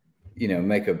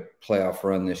 make a playoff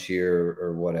run this year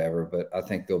or whatever, but I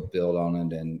think they'll build on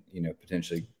it and,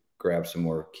 potentially grab some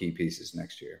more key pieces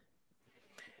next year.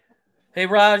 Hey,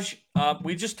 Raj,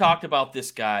 we just talked about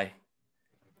this guy.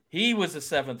 He was a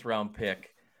 7th round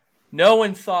pick. No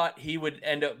one thought he would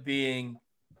end up being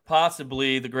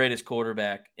possibly the greatest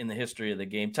quarterback in the history of the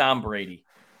game, Tom Brady.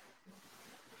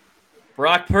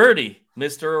 Brock Purdy,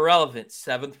 Mr. Irrelevant,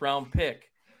 7th-round pick.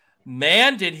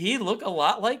 Man, did he look a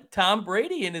lot like Tom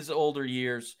Brady in his older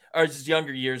years, or his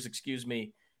younger years, excuse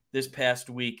me, this past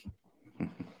week.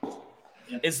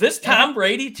 Is this Tom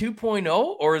Brady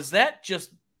 2.0, or is that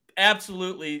just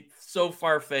absolutely so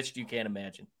far-fetched you can't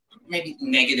imagine? Maybe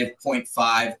negative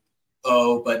 0.50,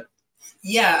 but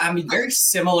yeah, I mean, very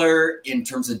similar in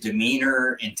terms of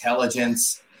demeanor,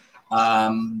 intelligence,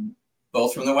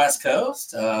 both from the West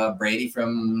Coast. Brady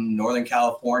from Northern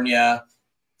California,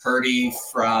 Purdy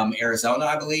from Arizona,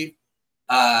 I believe.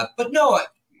 But no,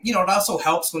 it also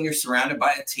helps when you're surrounded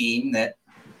by a team that,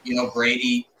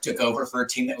 Brady took over for a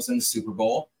team that was in the Super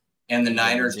Bowl. And the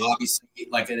Niners, obviously,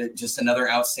 just another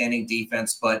outstanding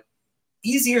defense. But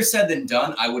easier said than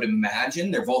done, I would imagine.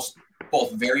 They're both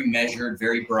very measured,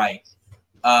 very bright.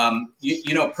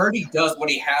 Purdy does what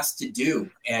he has to do.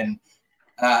 And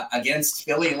against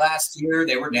Philly last year,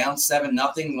 they were down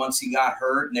 7-0 once he got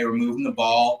hurt, and they were moving the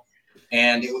ball.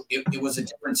 And it was a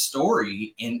different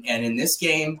story. And in this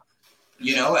game,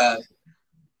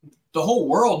 the whole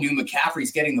world knew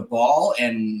McCaffrey's getting the ball,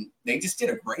 and they just did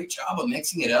a great job of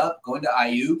mixing it up, going to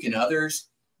Ayuk and others.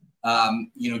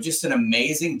 Just an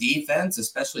amazing defense,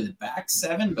 especially the back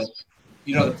seven. But,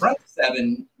 the front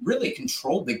seven really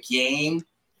controlled the game.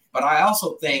 But I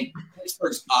also think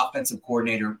Pittsburgh's offensive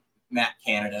coordinator, Matt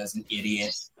Canada, is an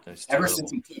idiot. Ever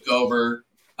since he took over,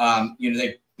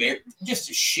 they're just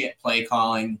a shit play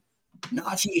calling.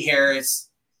 Najee Harris,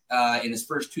 in his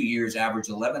first 2 years,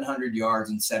 averaged 1,100 yards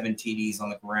and 7 TDs on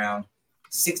the ground,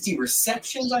 60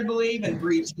 receptions, I believe, and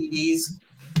 3 TDs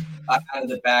out of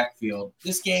the backfield.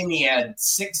 This game, he had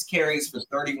 6 carries for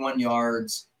 31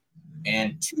 yards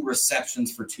and 2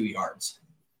 receptions for 2 yards.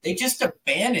 They just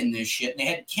abandoned this shit, and they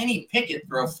had Kenny Pickett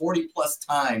throw 40-plus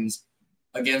times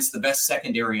against the best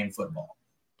secondary in football.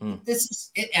 This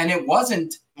is it, and it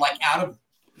wasn't like out of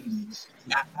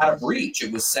reach.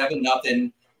 It was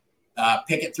 7-0.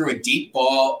 Pickett threw a deep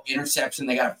ball interception.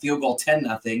 They got a field goal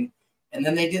 10-0, and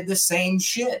then they did the same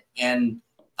shit. And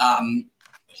it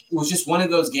was just one of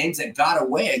those games that got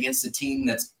away against a team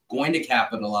that's going to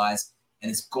capitalize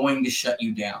and is going to shut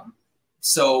you down.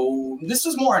 So this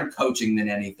was more on coaching than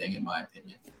anything, in my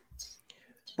opinion.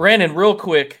 Brandon, real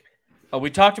quick, we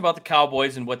talked about the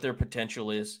Cowboys and what their potential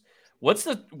is. What's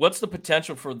the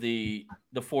potential for the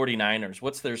 49ers?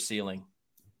 What's their ceiling?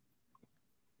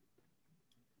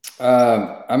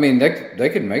 I mean, they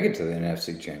could make it to the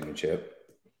NFC Championship.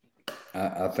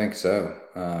 I think so.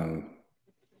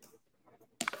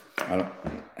 I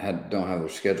don't have their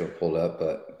schedule pulled up,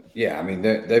 but yeah, I mean,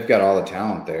 they've got all the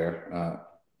talent there.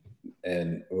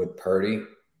 And with Purdy,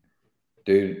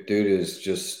 dude is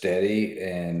just steady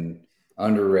and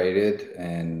underrated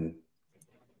and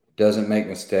doesn't make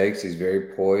mistakes. He's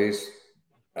very poised.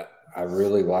 I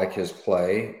really like his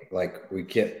play. Like, we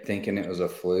kept thinking it was a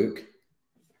fluke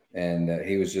and that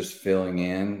he was just filling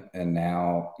in. And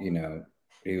now,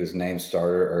 he was named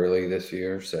starter early this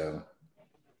year. So,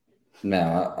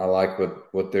 no, I like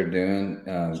what they're doing.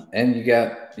 And you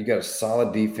got a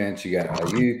solid defense. You got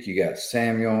Ayuk, you got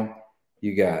Samuel,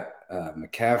 you got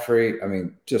McCaffrey. I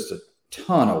mean, just a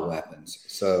ton of weapons.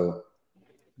 So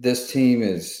this team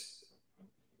it's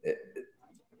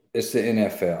the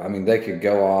NFL. I mean, they could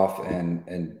go off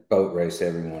and boat race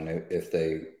everyone if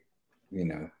they,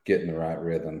 get in the right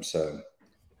rhythm. So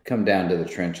come down to the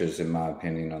trenches, in my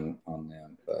opinion, on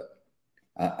them. But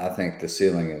I think the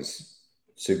ceiling is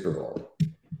Super Bowl.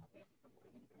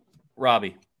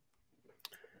 Robbie.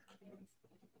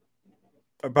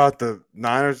 About the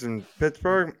Niners in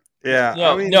Pittsburgh? Yeah.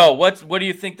 No. What do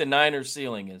you think the Niners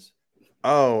ceiling is?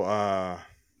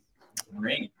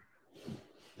 Ring.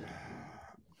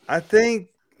 I think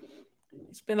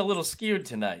it's been a little skewed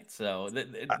tonight, so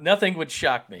nothing would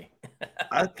shock me.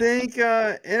 I think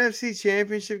NFC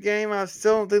Championship game. I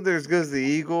still don't think they're as good as the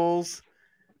Eagles.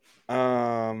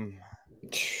 Dallas.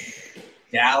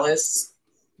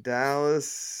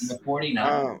 The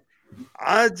 49ers.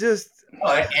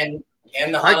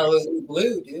 And the Honolulu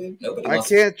Blue, dude. I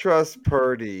can't trust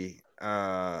Purdy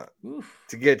to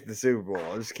get to the Super Bowl.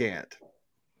 I just can't.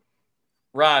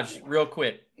 Raj, real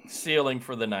quick, ceiling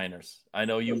for the Niners. I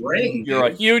know you're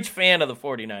a huge fan of the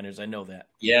 49ers. I know that.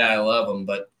 Yeah, I love them,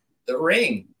 but the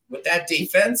ring with that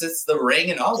defense, it's the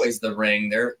ring and always the ring.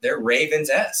 They're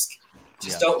Ravens-esque.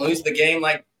 Just don't lose the game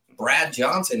like Brad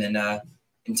Johnson in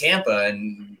Tampa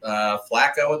and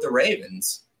Flacco with the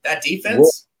Ravens. That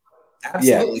defense,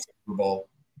 absolutely Super Bowl.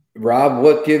 Rob,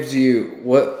 what gives you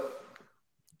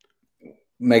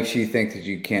makes you think that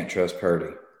you can't trust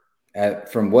Purdy?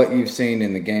 From what you've seen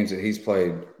in the games that he's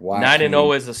played, why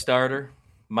 9-0 as a starter,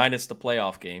 minus the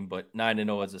playoff game, but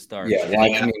 9-0 as a starter. Yeah,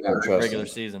 why can you not trust regular him?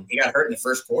 season? He got hurt in the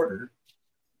first quarter.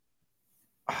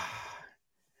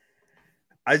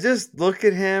 I just look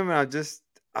at him and I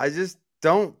just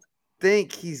don't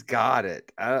think he's got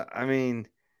it. I mean,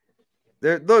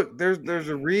 there's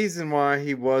a reason why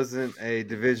he wasn't a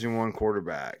Division I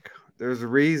quarterback. There's a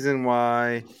reason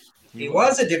why he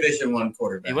was a Division I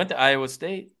quarterback. He went to Iowa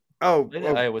State.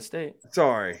 Iowa State.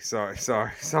 Sorry. SEC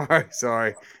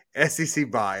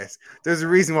bias. There's a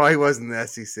reason why he wasn't in the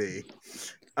SEC.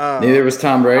 Neither was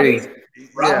Tom Brady.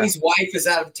 Robbie's wife is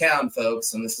out of town,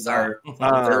 folks, and this is our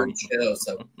third show.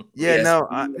 So he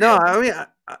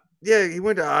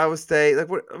went to Iowa State. Like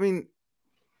what? I mean,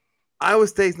 Iowa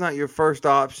State's not your first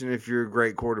option if you're a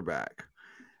great quarterback.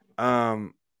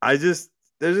 There's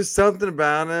just something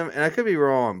about him, and I could be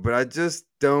wrong, but I just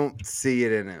don't see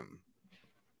it in him.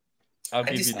 I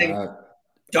do see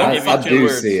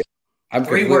it. I'm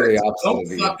completely opposite. Don't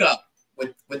fuck up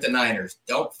with the Niners.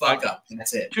 Don't fuck up.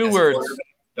 That's it. Two words.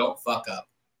 Don't fuck up.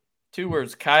 2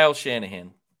 words. Kyle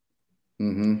Shanahan.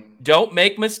 Mm-hmm. Don't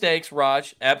make mistakes,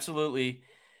 Raj. Absolutely.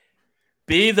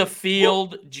 Be the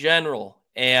field general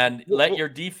and let your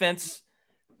defense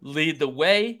lead the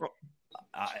way.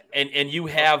 And you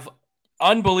have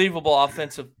unbelievable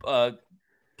offensive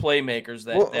playmakers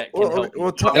that can help.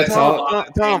 Well, Tom,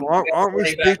 aren't we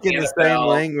speaking the same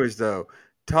language, though?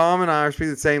 Tom and I are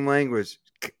speaking the same language.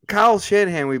 Kyle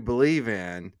Shanahan we believe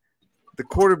in. The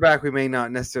quarterback we may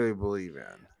not necessarily believe in.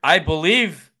 I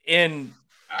believe in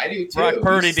I do too. Brock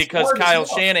Purdy because Kyle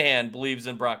Shanahan believes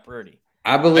in Brock Purdy.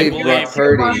 I believe Brock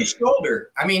Purdy. On his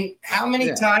shoulder. I mean, how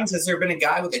many times has there been a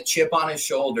guy with a chip on his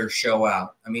shoulder show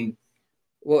out? I mean,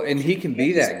 well, and he can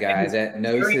be that guy that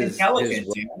knows his way,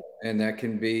 and that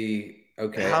can be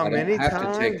okay. How many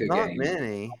times? Not game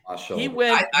many. He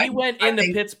went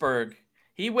into Pittsburgh.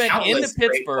 He went into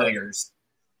Pittsburgh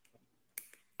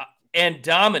and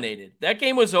dominated. That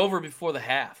game was over before the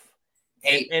half.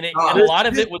 Hey, and a lot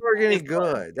of it was getting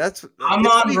good.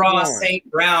 Amon-Ra St.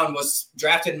 Brown was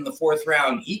drafted in the 4th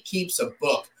round. He keeps a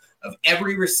book of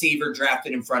every receiver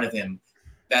drafted in front of him.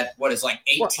 That is like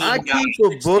 18. I keep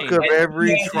a book of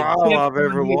every trial I've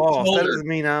ever lost. That doesn't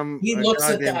mean he looks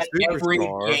at that every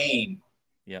game.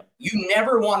 Yeah, you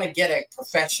never want to get a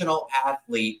professional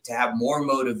athlete to have more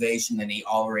motivation than he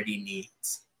already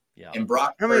needs. Yeah, and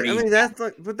Brock Purdy. I mean that's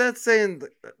like, but that's saying.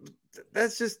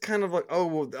 That's just kind of like, oh,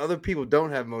 well, other people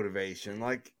don't have motivation.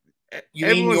 Like, you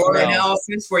mean your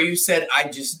analysis where you said, I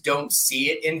just don't see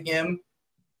it in him?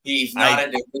 He's not a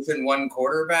Division I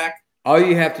quarterback? All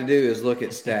you have to do is look at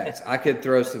stats. I could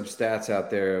throw some stats out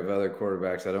there of other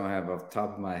quarterbacks I don't have off the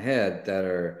top of my head that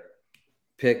are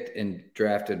picked and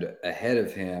drafted ahead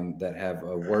of him that have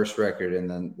a worse record in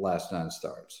the last 9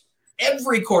 starts.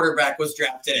 Every quarterback was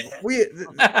drafted ahead.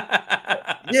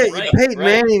 Peyton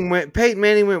Manning went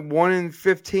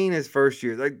 1-15 his first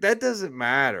year. Like that doesn't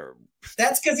matter.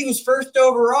 That's because he was first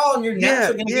overall, and your Nets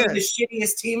are going to be the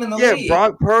shittiest team in the league. Yeah,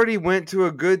 Brock Purdy went to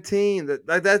a good team.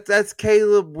 That's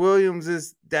Caleb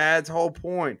Williams' dad's whole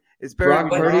point. It's Brock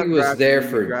Purdy was there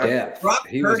for depth. Brock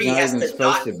Purdy has to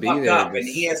not fuck up, and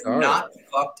he has not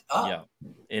fucked up. Yeah,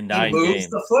 in 9 games. He moves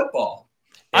the football.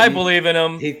 I believe in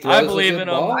him. I believe in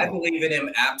him. I believe in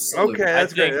him absolutely. Okay,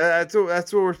 that's great. That's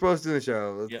what we're supposed to do in the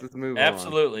show. Let's move on.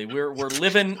 Absolutely. We're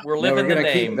living the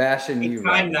name. Keep bashing you.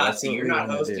 Time Nazi. You're not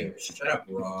hosting. Shut up,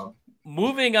 Rob.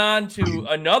 Moving on to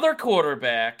another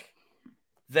quarterback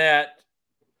that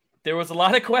there was a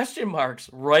lot of question marks,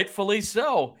 rightfully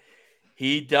so.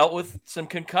 He dealt with some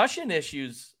concussion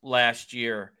issues last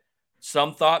year.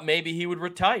 Some thought maybe he would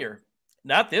retire.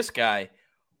 Not this guy.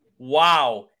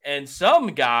 Wow. And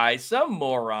some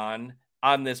moron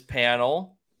on this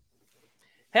panel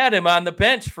had him on the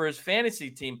bench for his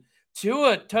fantasy team.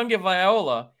 Tua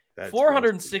Tagovailoa,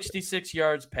 466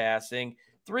 yards passing,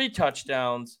 3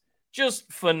 touchdowns,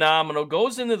 just phenomenal.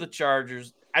 Goes into the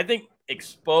Chargers. I think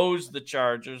exposed the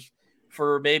Chargers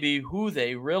for maybe who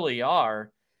they really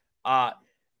are.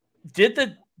 Did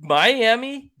the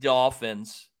Miami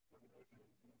Dolphins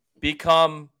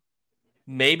become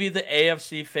maybe the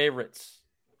AFC favorites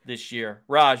this year?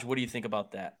 Raj, what do you think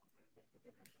about that?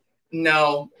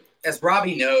 No. As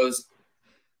Robbie knows,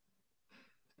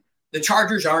 the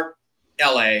Chargers aren't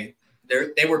LA.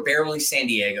 They were barely San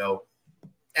Diego.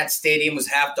 That stadium was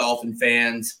half Dolphin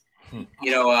fans.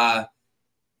 Tua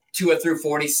threw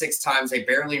 46 times. They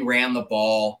barely ran the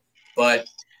ball. But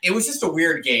it was just a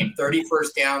weird game. 30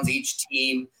 first downs each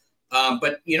team.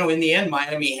 But in the end,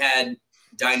 Miami had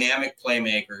dynamic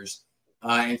playmakers.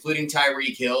 Including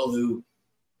Tyreek Hill, who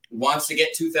wants to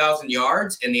get 2,000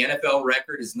 yards, and the NFL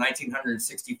record is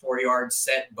 1,964 yards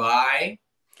set by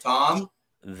Tom.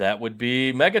 That would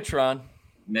be Megatron.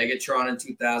 Megatron in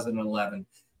 2011.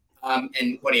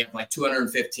 And what do you have, like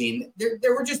 215?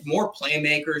 There were just more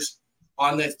playmakers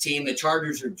on this team. The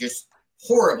Chargers are just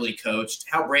horribly coached.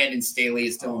 How Brandon Staley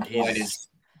is still employed is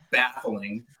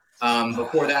baffling.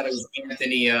 Before that, it was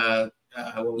Anthony what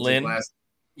was Lynn. his last?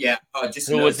 Yeah,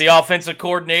 who was the offensive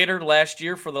coordinator last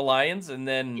year for the Lions, and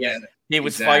then he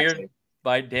was fired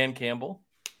by Dan Campbell.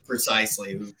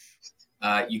 Precisely.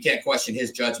 You can't question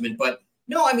his judgment. But,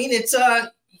 no, I mean, it's I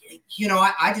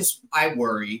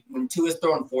worry when Tua's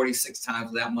throwing 46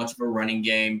 times without much of a running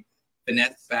game,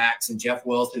 finesse backs and Jeff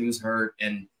Wilson, who's hurt,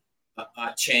 and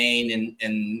Chain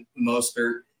and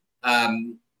Mostert.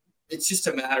 It's just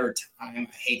a matter of time,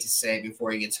 I hate to say,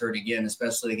 before he gets hurt again,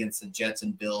 especially against the Jets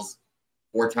and Bills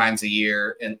 4 times a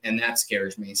year, and that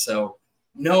scares me. So,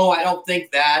 no, I don't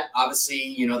think that.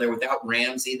 Obviously, they're without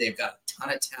Ramsey. They've got a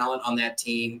ton of talent on that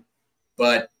team.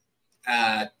 But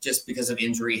just because of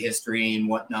injury history and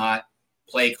whatnot,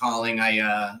 play calling,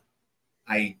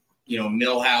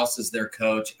 Millhouse is their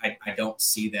coach. I don't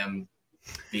see them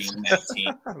being that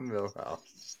team.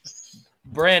 Millhouse.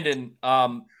 Brandon,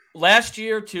 last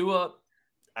year, Tua,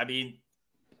 I mean,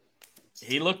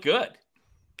 he looked good.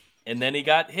 And then he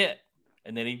got hit.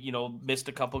 And then he, missed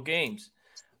a couple games.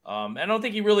 I don't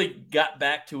think he really got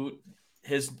back to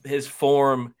his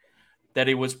form that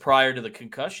he was prior to the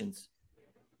concussions.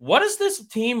 What does this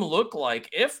team look like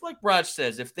if, like Raj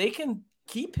says, if they can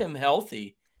keep him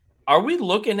healthy? Are we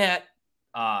looking at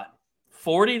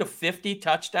 40 to 50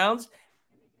 touchdowns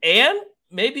and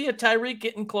maybe a Tyreek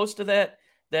getting close to that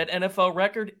NFL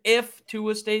record if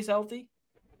Tua stays healthy?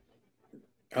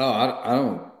 Oh, I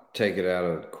don't take it out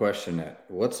of question that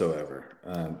whatsoever.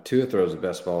 Tua throws the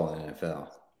best ball in the NFL,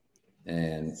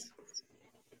 and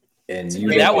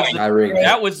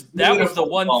that was the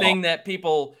one thing that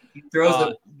people he throws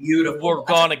a beautiful were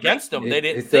gone against him. They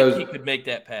didn't think he could make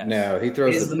that pass. No, he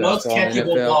throws the most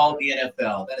catchable ball in the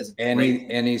NFL. That is and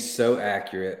he's so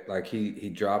accurate. Like he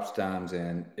drops dimes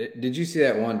in. Did you see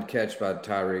that one catch by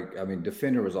Tyreek? I mean,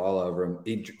 defender was all over him.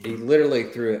 He literally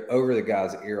threw it over the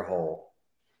guy's ear hole,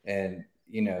 and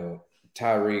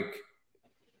Tyreek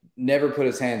never put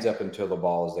his hands up until the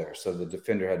ball was there, so the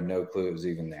defender had no clue it was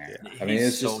even there. Yeah. I mean,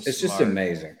 it's just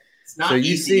amazing. It's not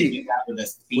easy to do that with a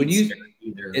speedster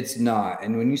either. It's not,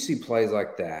 and when you see plays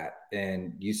like that,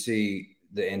 and you see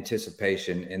the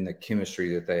anticipation and the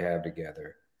chemistry that they have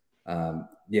together,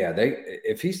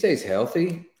 if he stays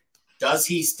healthy, does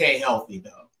he stay healthy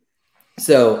though?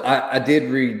 So I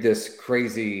did read this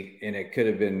crazy, and it could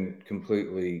have been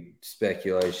completely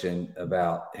speculation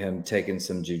about him taking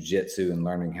some jujitsu and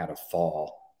learning how to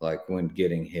fall, like when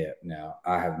getting hit. Now,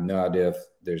 I have no idea if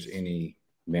there's any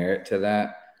merit to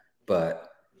that,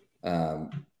 but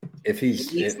if he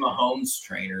needs Mahomes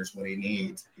trainers, what he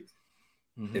needs.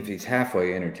 If he's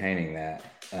halfway entertaining that,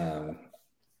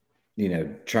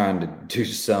 trying to do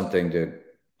something to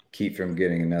keep from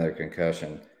getting another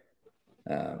concussion.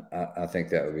 I think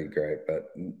that would be great,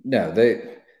 but no,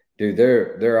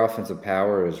 their offensive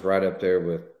power is right up there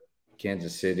with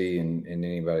Kansas City and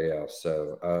anybody else.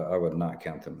 So I would not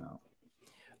count them out.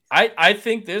 I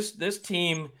think this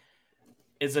team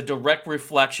is a direct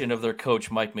reflection of their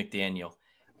coach, Mike McDaniel.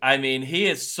 I mean, he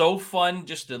is so fun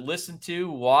just to listen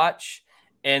to, watch,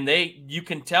 and you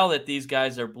can tell that these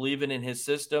guys are believing in his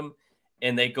system,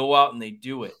 and they go out and they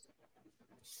do it.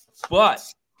 But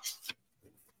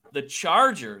the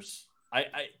Chargers,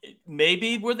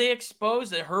 maybe were they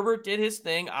exposed that Herbert did his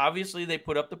thing? Obviously, they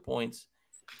put up the points.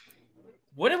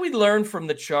 What did we learn from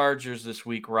the Chargers this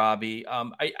week, Robbie?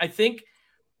 I think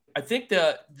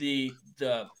the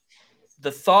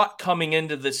thought coming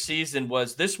into the season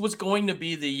was this was going to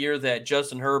be the year that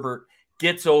Justin Herbert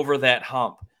gets over that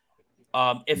hump.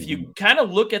 If you kind of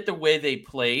look at the way they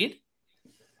played,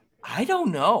 I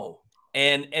don't know.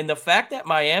 And the fact that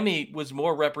Miami was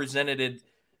more represented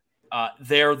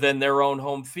there than their own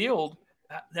home field,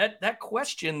 that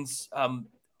questions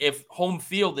if home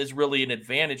field is really an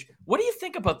advantage. What do you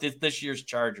think about this year's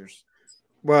Chargers?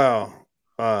 Well,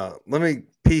 let me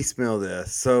piecemeal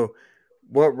this. So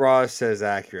what Raj says is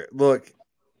accurate. Look,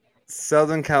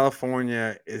 Southern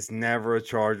California is never a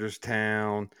Chargers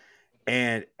town,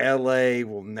 and LA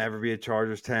will never be a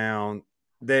Chargers town.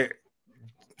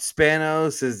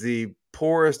 Spanos is the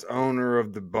poorest owner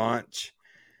of the bunch.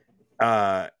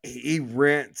 He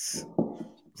rents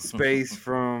space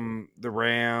from the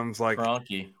Rams. Like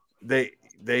Cronky. The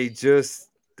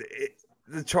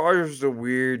Chargers are a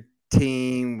weird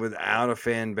team without a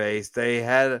fan base. They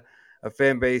had a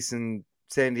fan base in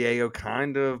San Diego,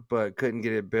 kind of, but couldn't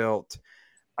get it built.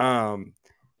 But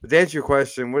to answer your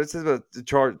question, what it says about the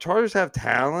Chargers have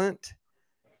talent,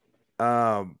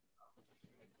 but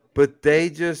they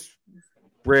just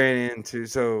ran into.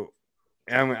 So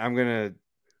I'm gonna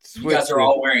switch. You guys are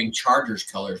all wearing Chargers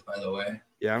colors, by the way.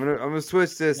 Yeah, I'm gonna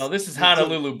switch this. No, this is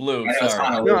Honolulu Blue. I know it's Sorry.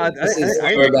 Honolulu. No, I This think is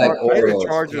the throwback Orioles,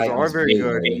 Chargers are Titans very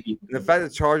blue. good. And the fact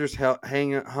that Chargers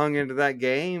hung into that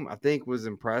game, I think, was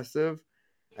impressive.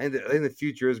 I think the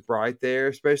future is bright there,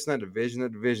 especially in that division. The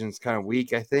division is kind of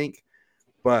weak, I think.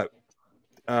 But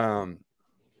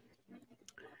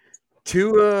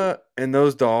Tua and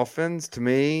those Dolphins, to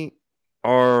me,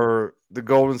 are the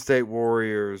Golden State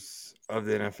Warriors of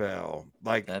the NFL.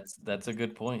 Like That's a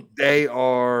good point. they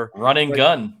are Running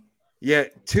gun. Yeah,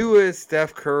 Tua is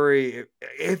Steph Curry.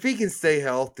 If he can stay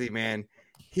healthy, man,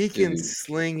 he can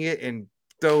sling it and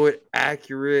throw it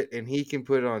accurate, and he can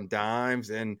put it on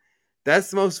dimes. And that's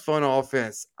the most fun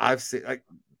offense I've seen. Like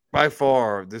by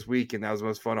far this weekend, that was the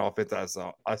most fun offense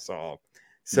I saw.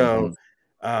 So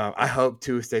I hope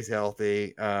Tua stays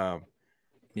healthy.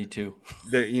 Me too.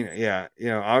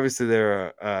 Obviously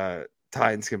they're a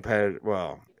Titans competitor.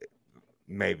 Well,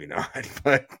 maybe not,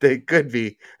 but they could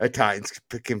be a Titans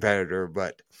competitor,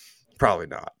 but probably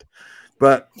not.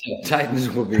 But Titans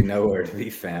will be nowhere to be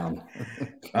found.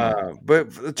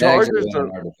 But the Chargers,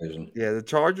 the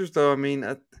Chargers, though, I mean,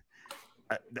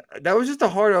 that was just a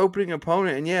hard opening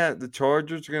opponent, and the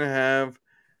Chargers are going to have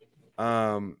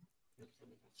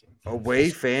away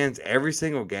fans every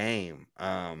single game.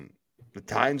 The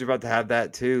Titans are about to have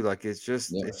that too. Like it's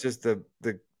just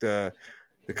the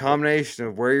combination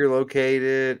of where you're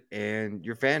located and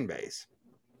your fan base.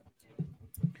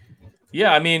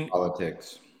 Yeah, I mean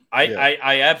politics.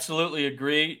 I absolutely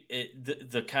agree.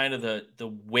 The kind of the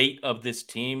weight of this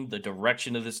team, the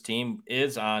direction of this team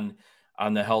is on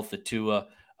the health of Tua.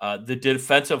 The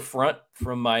defensive front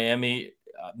from Miami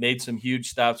made some huge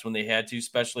stops when they had to,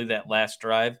 especially that last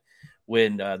drive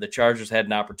when the Chargers had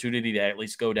an opportunity to at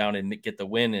least go down and get the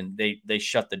win, and they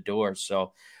shut the door.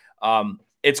 So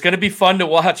it's going to be fun to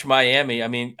watch Miami. I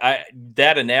mean,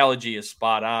 that analogy is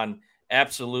spot on.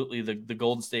 Absolutely, the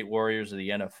Golden State Warriors of the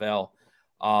NFL.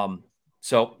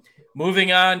 So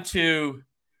moving on to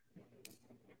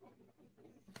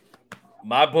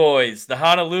my boys, the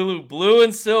Honolulu Blue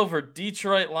and Silver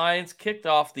Detroit Lions kicked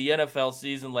off the NFL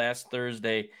season last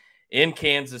Thursday in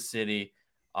Kansas City.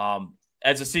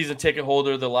 As a season ticket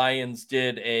holder, the Lions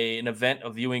did an event,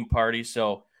 a viewing party.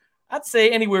 So I'd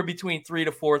say anywhere between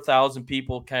 3,000 to 4,000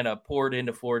 people kind of poured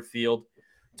into Ford Field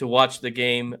to watch the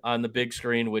game on the big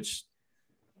screen, which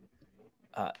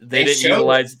they didn't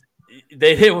utilize.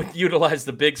 They didn't utilize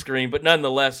the big screen, but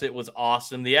nonetheless, it was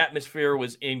awesome. The atmosphere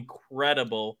was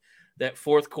incredible. That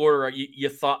fourth quarter, you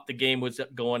thought the game was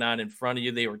going on in front of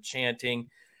you. They were chanting.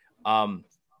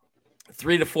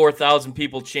 3,000 to 4,000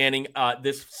 people chanting.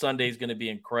 This Sunday is going to be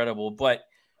incredible. But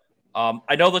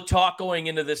I know the talk going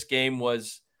into this game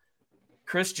was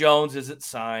Chris Jones isn't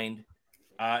signed,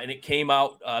 and it came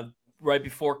out right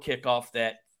before kickoff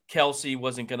that Kelsey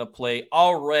wasn't going to play.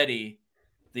 Already,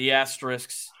 the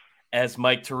asterisks, as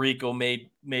Mike Tirico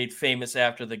made famous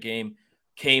after the game,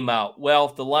 came out. Well,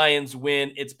 if the Lions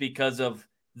win, it's because of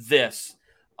this.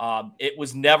 It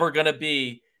was never going to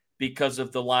be because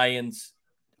of the Lions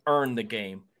earned the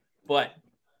game. But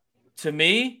to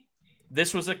me,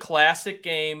 this was a classic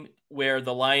game where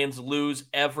the Lions lose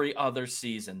every other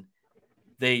season.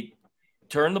 They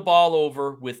turn the ball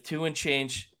over with 2 and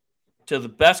change to the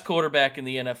best quarterback in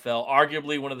the NFL,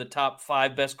 arguably one of the top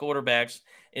 5 best quarterbacks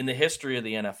in the history of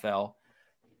the NFL.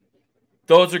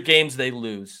 Those are games they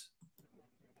lose.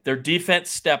 Their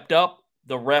defense stepped up.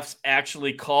 The refs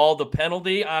actually called a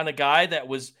penalty on a guy that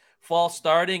was false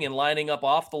starting and lining up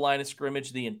off the line of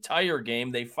scrimmage the entire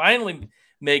game. They finally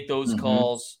make those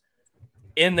calls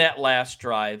in that last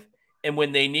drive. And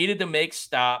when they needed to make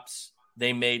stops,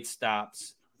 they made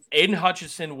stops. Aiden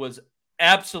Hutchinson was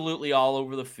absolutely all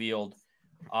over the field.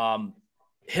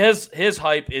 His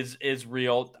hype is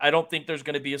real. I don't think there's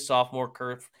going to be a sophomore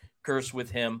curse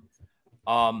with him.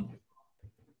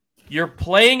 You're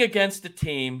playing against a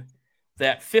team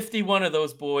that 51 of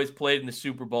those boys played in the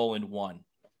Super Bowl and won.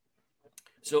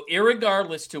 So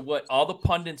irregardless to what all the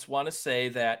pundits want to say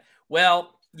that,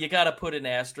 well, you got to put an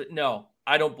asterisk. No,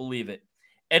 I don't believe it.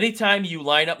 Anytime you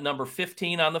line up number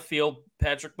 15 on the field,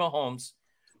 Patrick Mahomes,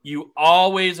 you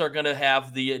always are going to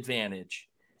have the advantage.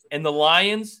 And the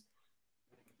Lions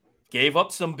gave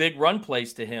up some big run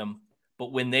plays to him,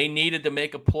 but when they needed to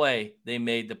make a play, they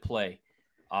made the play.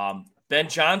 Ben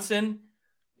Johnson,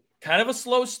 kind of a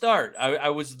slow start. I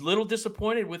was a little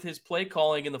disappointed with his play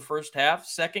calling in the first half.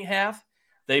 Second half,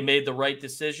 they made the right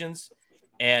decisions.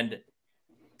 And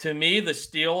to me, the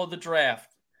steal of the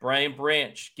draft, Brian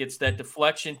Branch gets that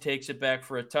deflection, takes it back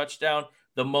for a touchdown.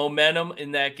 The momentum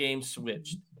in that game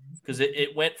switched because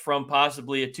it went from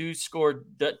possibly a 2-score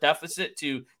deficit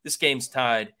to this game's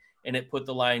tied, and it put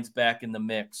the Lions back in the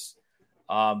mix.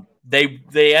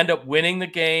 They end up winning the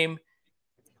game.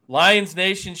 Lions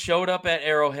Nation showed up at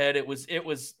Arrowhead. It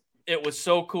was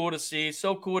so cool to see,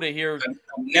 so cool to hear. I've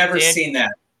never seen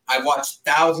that. I've watched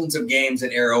thousands of games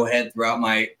at Arrowhead throughout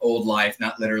my old life,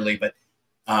 not literally, but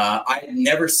I've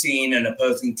never seen an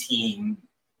opposing team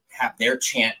have their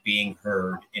chant being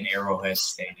heard in Arrowhead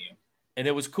Stadium. And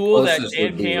it was cool that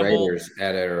Dan Campbell Raiders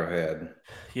at Arrowhead.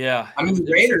 Yeah, I mean,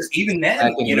 the Raiders even then,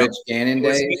 back in Rich Gannon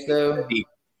days, though.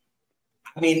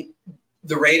 I mean,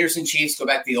 the Raiders and Chiefs go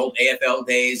back to the old AFL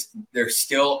days. There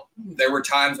were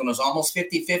times when it was almost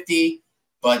 50-50,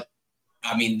 but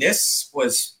I mean, this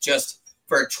was just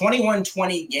for a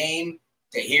 21-20 game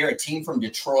to hear a team from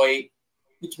Detroit,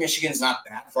 which Michigan's not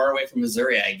that far away from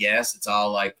Missouri, I guess. It's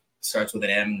all like starts with an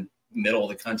M, middle of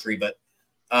the country, but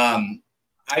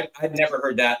I've never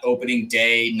heard that opening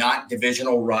day, not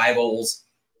divisional rivals.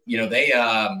 You know,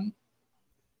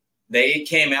 they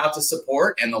came out to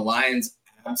support, and the Lions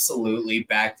absolutely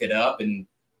backed it up. And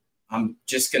I'm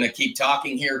just going to keep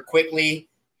talking here quickly.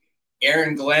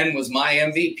 Aaron Glenn was my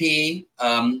MVP.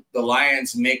 The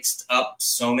Lions mixed up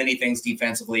so many things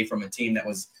defensively from a team that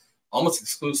was almost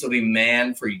exclusively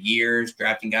man for years,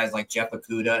 drafting guys like Jeff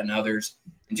Okudah and others,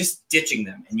 and just ditching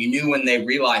them. And you knew when they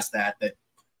realized that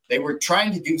they were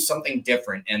trying to do something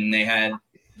different. And they had,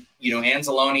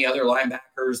 Anzalone, other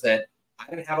linebackers that I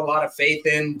didn't have a lot of faith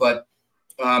in, but,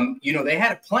 they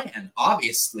had a plan,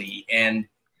 obviously. And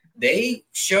they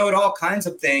showed all kinds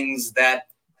of things that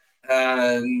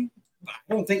I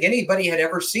don't think anybody had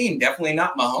ever seen. Definitely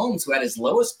not Mahomes, who had his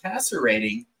lowest passer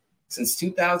rating since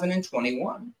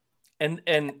 2021.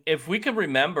 And if we can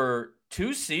remember,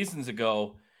 2 seasons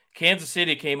ago, Kansas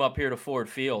City came up here to Ford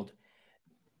Field,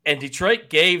 and Detroit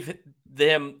gave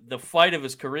them the fight of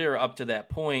his career up to that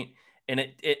point, and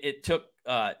it took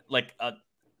like a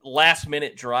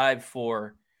last-minute drive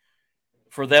for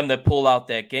them to pull out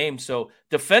that game. So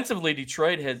defensively,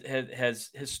 Detroit has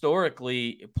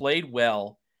historically played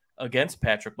well against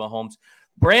Patrick Mahomes.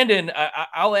 Brandon,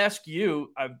 I'll ask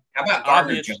you. How about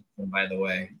Gardner Johnson, by the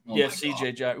way?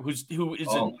 CJ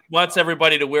Johnson, wants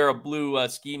everybody to wear a blue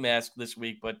ski mask this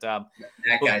week, but that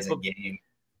guy's a game.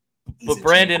 But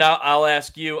Brandon, I'll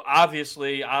ask you.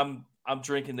 Obviously, I'm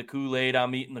drinking the Kool-Aid.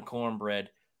 I'm eating the cornbread.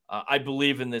 I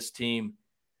believe in this team.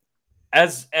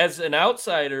 As an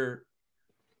outsider,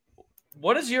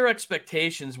 what is your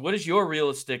expectations? What is your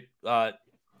realistic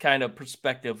kind of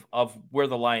perspective of where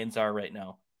the Lions are right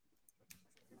now?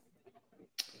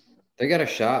 They got a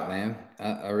shot, man.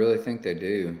 I really think they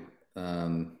do.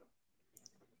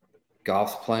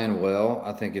 Goff's playing well.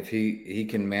 I think if he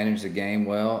can manage the game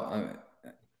well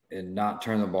and not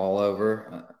turn the ball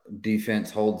over,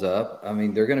 defense holds up. I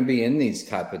mean, they're going to be in these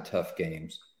type of tough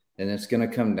games, and it's going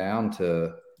to come down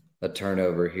to a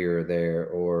turnover here or there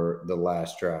or the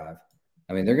last drive.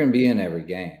 I mean, they're going to be in every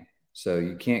game, so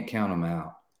you can't count them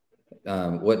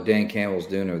out. What Dan Campbell's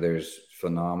doing over there is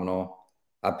phenomenal.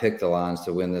 I picked the Lions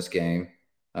to win this game.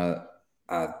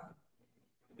 I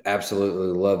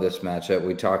absolutely love this matchup.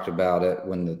 We talked about it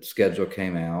when the schedule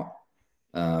came out,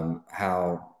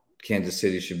 how Kansas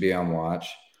City should be on watch.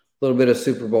 A little bit of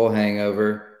Super Bowl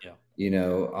hangover,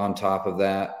 on top of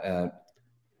that.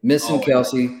 Missing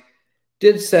Kelsey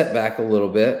did set back a little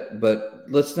bit, but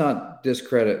let's not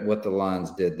discredit what the Lions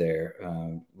did there.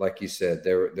 Like you said,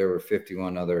 there were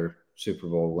 51 other Super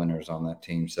Bowl winners on that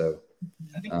team, so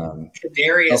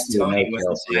Darius Toney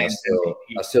was the Lions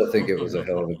I still think it was a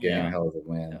hell of a game, a hell of a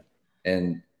win.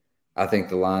 And I think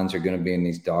the Lions are going to be in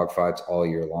these dogfights all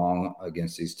year long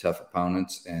against these tough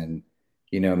opponents. And,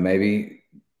 maybe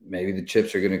the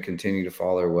chips are going to continue to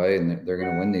fall their way and they're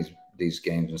going to win these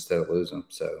games instead of lose them.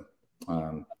 So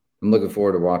I'm looking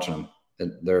forward to watching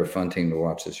them. They're a fun team to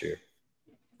watch this year.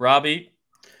 Robbie?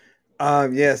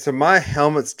 So my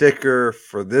helmet sticker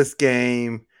for this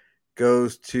game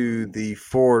goes to the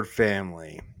Ford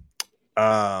family.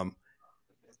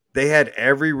 They had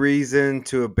every reason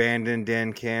to abandon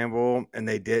Dan Campbell, and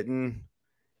they didn't.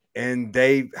 And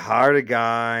they hired a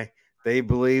guy. They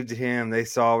believed in him. They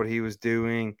saw what he was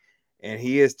doing, and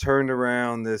he has turned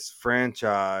around this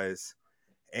franchise.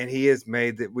 And he has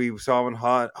made that. We saw him in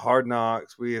Hard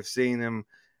Knocks. We have seen him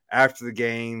after the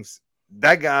games.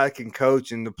 That guy can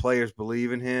coach, and the players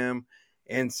believe in him.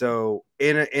 And so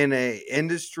in a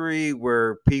industry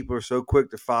where people are so quick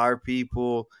to fire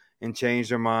people and change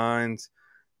their minds,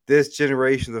 this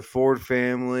generation, the Ford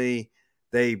family,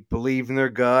 they believe in their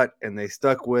gut and they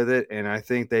stuck with it. And I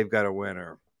think they've got a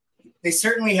winner. They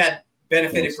certainly had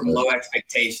benefited from low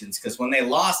expectations because when they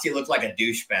lost, he looked like a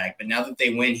douchebag. But now that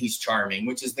they win, he's charming,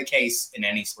 which is the case in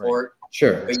any sport. Right.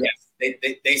 Sure. But yes,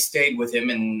 they stayed with him,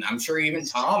 and I'm sure even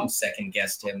Tom second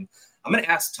guessed him. I'm going to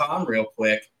ask Tom real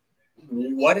quick.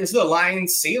 What is the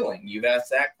Lions' ceiling? You've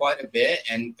asked that quite a bit,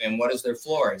 and what is their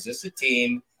floor? Is this a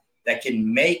team that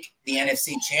can make the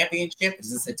NFC Championship?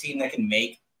 Is this a team that can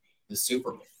make the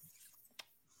Super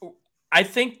Bowl? I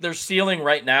think their ceiling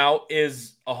right now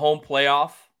is a home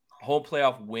playoff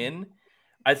win.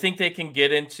 I think they can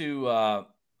get into a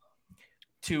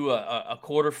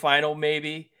quarterfinal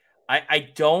maybe. I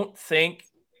don't think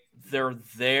they're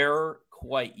there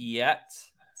quite yet.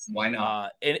 Why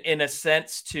not? In a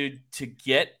sense, to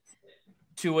get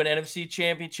to an NFC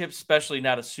Championship, especially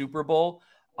not a Super Bowl,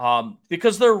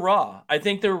 because they're raw. I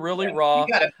think they're really raw.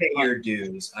 You got to pay your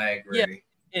dues. I agree.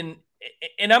 Yeah,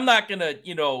 and I'm not gonna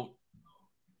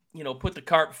put the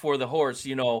cart before the horse,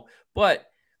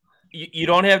 but you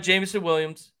don't have Jameson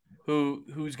Williams,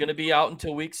 who's going to be out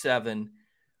until week 7.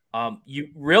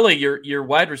 Your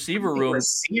wide receiver room.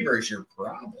 Receiver's your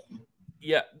problem.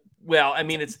 Yeah. Well, I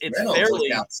mean, it's Reynolds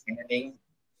fairly outstanding.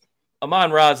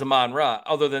 Amon-Ra is Amon-Ra.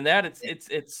 Other than that,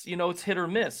 it's hit or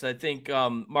miss. I think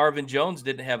Marvin Jones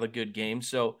didn't have a good game,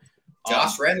 so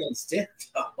Josh Reynolds did.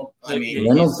 I mean,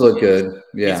 Reynolds looked good.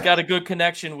 Yeah, he's got a good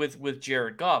connection with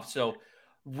Jared Goff. So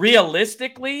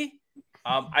realistically,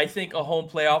 I think a home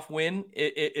playoff win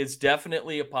is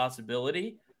definitely a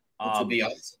possibility. Which would be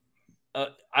awesome.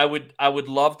 I would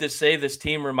love to say this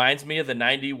team reminds me of the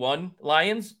 91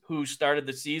 Lions, who started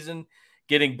the season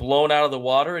getting blown out of the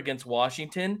water against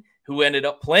Washington, who ended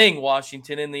up playing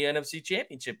Washington in the NFC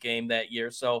Championship game that year.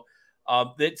 So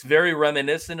it's very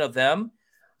reminiscent of them.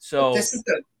 So but this is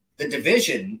the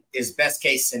division is best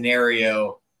case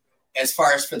scenario as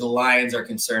far as for the Lions are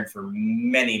concerned for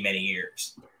many, many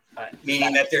years.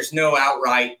 Meaning that there's no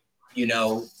outright,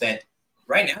 that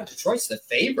right now Detroit's the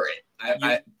favorite.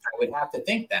 I would have to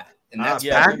think that. And that's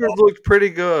Packers looked pretty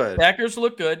good. Packers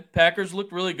look good. Packers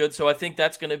look really good. So I think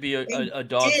that's going to be a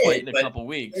dogfight in a couple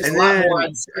weeks. There's a lot more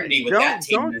uncertainty with that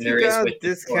team than there is with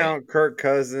discount Kirk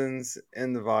Cousins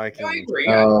and the Vikings. I agree.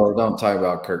 Oh, don't talk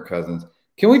about Kirk Cousins.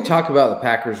 Can we talk about the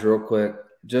Packers real quick?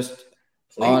 Just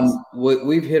Please.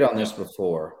 We've hit on this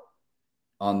before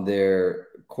on their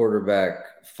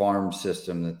quarterback farm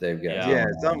system that they've got. Yeah,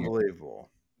 it's unbelievable.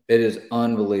 It is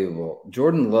unbelievable.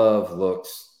 Jordan Love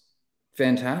looks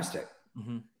fantastic.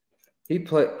 Mm-hmm.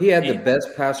 He had the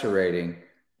best passer rating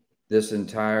this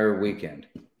entire weekend.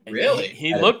 Really?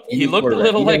 He looked a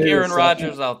little like Aaron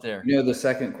Rodgers out there. The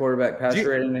second quarterback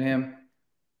passer rating to him?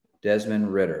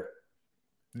 Desmond Ridder.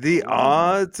 The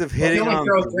odds of hitting on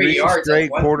 3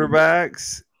 straight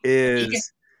quarterbacks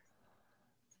is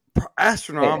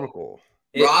astronomical.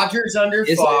 Rodgers under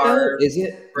Favre. Is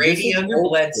it Brady under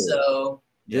Bledsoe?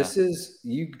 This is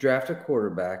you draft a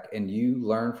quarterback and you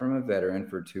learn from a veteran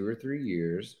for 2 or 3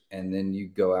 years, and then you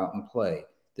go out and play.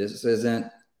 This isn't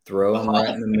throw him right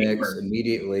in the mix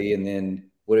immediately, and then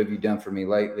what have you done for me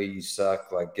lately? You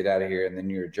suck. Like, get out of here, and then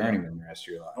you're a journeyman the rest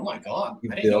of your life. Oh my God! You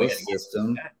build a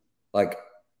system. Like,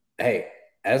 hey,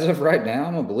 as of right now,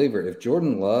 I'm a believer. If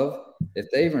Jordan Love, if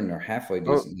they even are halfway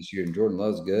decent this year and Jordan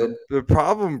Love's good. The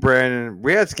problem, Brandon,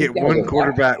 we have to get one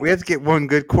quarterback. We have to get one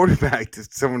good quarterback to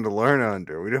someone to learn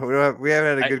under. We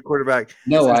haven't had a good quarterback.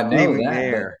 No, I know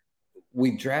that.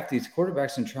 We draft these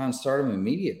quarterbacks and try and start them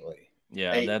immediately.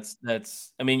 Yeah,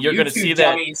 that's. I mean, you're going to see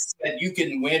that. You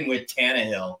can win with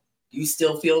Tannehill. Do you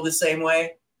still feel the same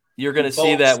way? You're going to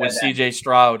see that with C.J.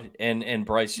 Stroud and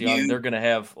Bryce Young. They're going to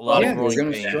have a lot of growing they're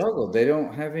going pains. to struggle. They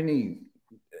don't have any.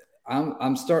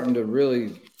 I'm starting to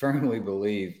really firmly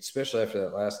believe, especially after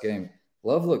that last game,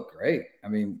 Love looked great. I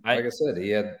mean, like I said, he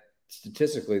had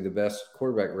statistically the best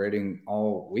quarterback rating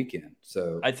all weekend.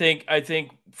 So I think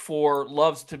for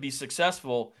Love's to be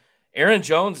successful, Aaron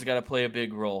Jones has got to play a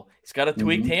big role. He's got a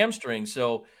tweaked hamstring,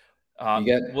 so you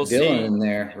got we'll Dylan see. in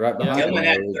there right behind him. Dylan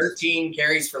had 13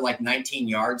 carries for like 19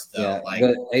 yards, though. Yeah, like,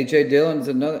 but AJ Dillon's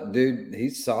another dude.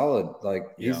 He's solid. Like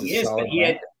he's a solid.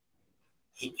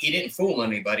 He didn't fool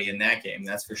anybody in that game,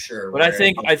 that's for sure. But I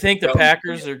think the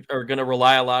Packers are going to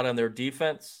rely a lot on their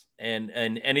defense, and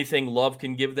anything Love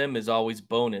can give them is always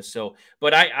bonus. So,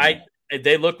 but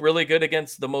they look really good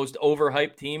against the most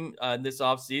overhyped team this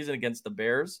offseason against the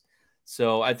Bears.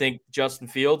 So I think Justin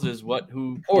Fields is I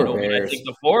think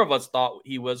the 4 of us thought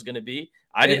he was going to be.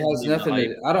 I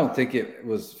don't think it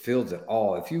was Fields at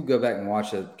all. If you go back and watch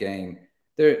that game,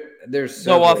 there's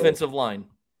no offensive line.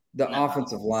 The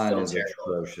offensive line is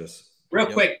atrocious. Real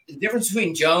quick, the difference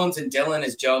between Jones and Dillon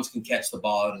is Jones can catch the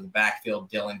ball out of the backfield.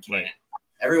 Dillon can't. Right.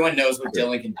 Everyone knows what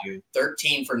Dillon can do.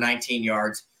 13 for 19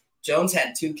 yards. Jones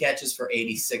had 2 catches for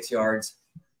 86 yards,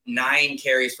 9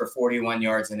 carries for 41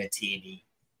 yards, and a TD.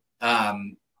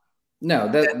 No,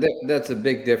 that's a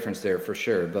big difference there for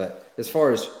sure. But as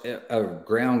far as a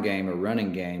ground game, a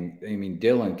running game, I mean,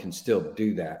 Dillon can still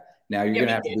do that. Now you're going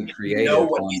to have to be creative. You know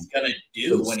what he's going to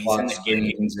do when he's in the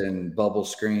screens and bubble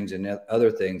screens and other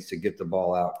things to get the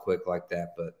ball out quick like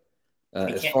that. But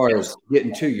as far as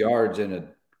getting 2 yards in a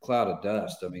cloud of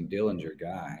dust, I mean, Dillon's your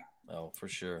guy. Oh, for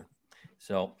sure.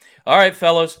 So, all right,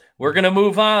 fellas, we're going to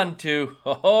move on to,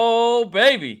 oh,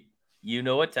 baby, you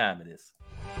know what time it is.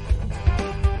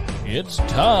 It's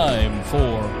time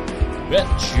for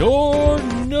Bet Your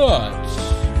Nuts.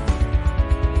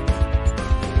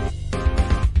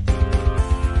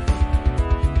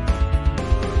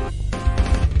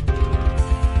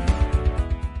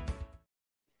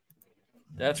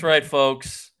 That's right,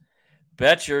 folks.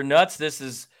 Bet Your Nuts. This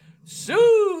is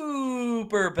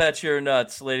Super Bet Your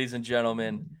Nuts, ladies and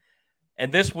gentlemen.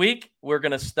 And this week, we're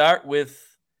going to start with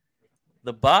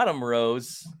the bottom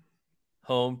row's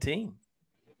home team.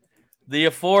 The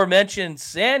aforementioned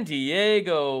San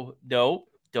Diego, no,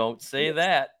 don't say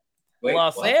that.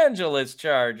 Los Angeles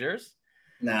Chargers.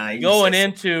 Going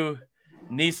into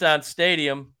Nissan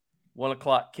Stadium, 1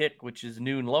 o'clock kick, which is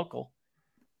noon local,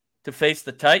 to face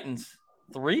the Titans.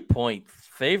 3-point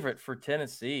favorite for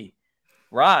Tennessee.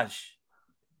 Raj,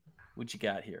 what you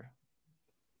got here?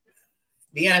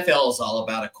 The NFL is all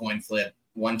about a coin flip.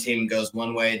 One team goes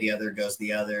one way, the other goes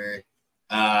the other.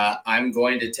 I'm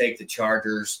going to take the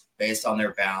Chargers based on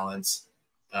their balance.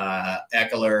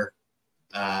 Eckler,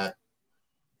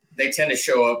 they tend to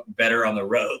show up better on the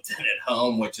road than at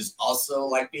home, which is also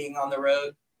like being on the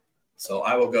road. So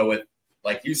I will go with,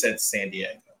 like you said, San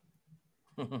Diego.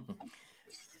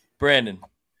 Brandon.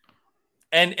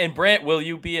 And Brant, will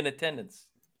you be in attendance?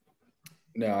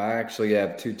 No, I actually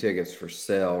have 2 tickets for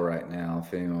sale right now.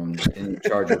 If any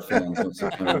Charger fans wants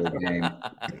to come to the game.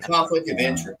 Conflict of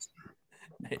interest.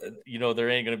 You know,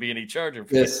 there ain't going to be any Charger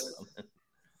fans.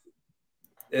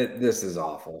 This is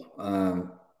awful.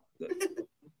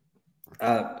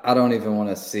 I don't even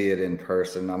want to see it in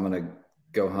person. I'm going to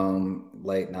go home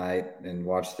late night and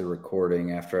watch the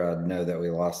recording after I know that we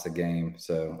lost the game.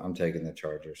 So I'm taking the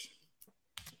Chargers.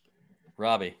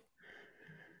 Robbie.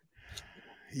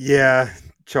 Yeah,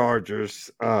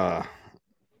 Chargers.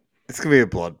 It's gonna be a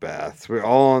bloodbath. We're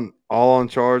all on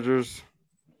Chargers.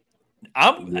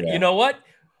 You know what?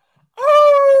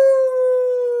 Oh,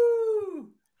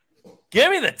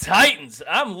 give me the Titans.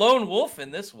 I'm lone wolf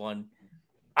in this one.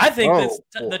 I think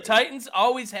the Titans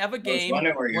always have a game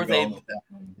where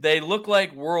they look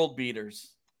like world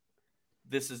beaters.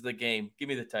 This is the game. Give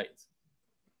me the Titans.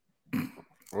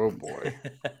 Oh boy.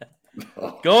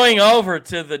 Going over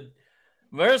to the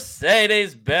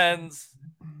Mercedes-Benz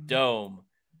Dome.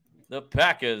 The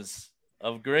Packers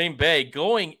of Green Bay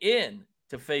going in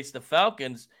to face the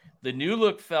Falcons. The new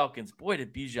look Falcons. Boy,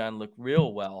 did Bijan look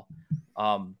real well.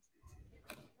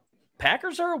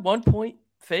 Packers are a 1-point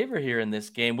favorite here in this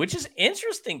game, which is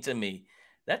interesting to me.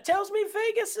 That tells me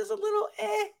Vegas is a little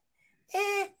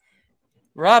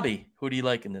Robbie, who do you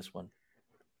like in this one?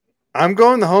 I'm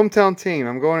going the hometown team.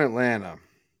 I'm going Atlanta.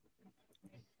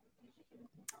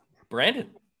 Brandon.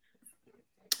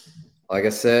 Like I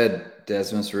said,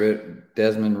 Desmond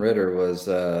Ridder was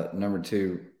number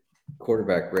 2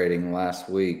 quarterback rating last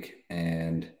week,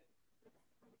 and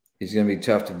he's going to be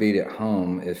tough to beat at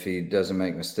home if he doesn't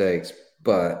make mistakes.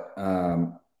 But, yeah,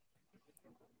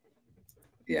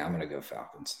 I'm going to go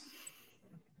Falcons.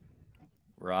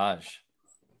 Raj.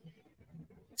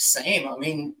 Same. I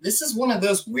mean, this is one of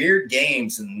those weird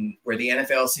games where the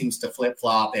NFL seems to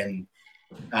flip-flop and,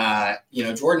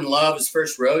 Jordan Love, his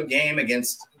first road game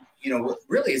against,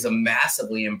 really is a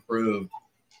massively improved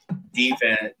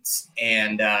defense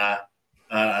and a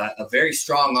very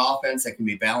strong offense that can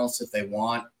be balanced if they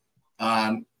want.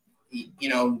 A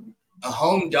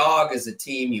home dog is a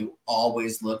team you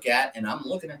always look at, and I'm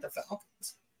looking at the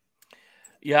Falcons.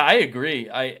 Yeah, I agree.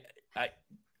 I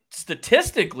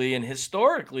statistically and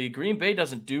historically, Green Bay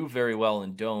doesn't do very well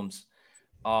in domes.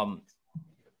 It'll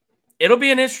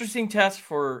be an interesting test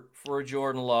for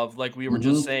Jordan Love, like we were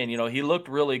just saying. He looked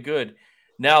really good.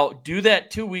 Now, do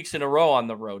that 2 weeks in a row on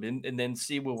the road and then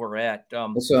see where we're at.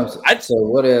 So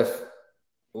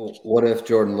what if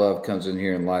Jordan Love comes in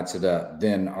here and lights it up?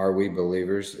 Then are we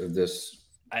believers of this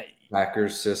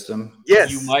Packers system?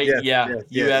 Yes. You might.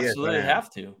 You absolutely have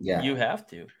to. Yeah. You have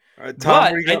to. All right,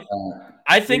 Tom, but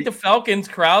I think the Falcons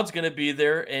crowd's going to be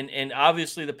there, and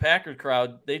obviously the Packers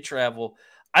crowd, they travel.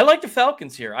 I like the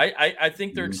Falcons here. I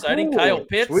think they're exciting. Cool. Kyle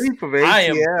Pitts. Sweep of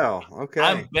ATL. Okay.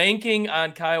 I'm banking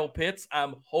on Kyle Pitts.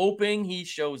 I'm hoping he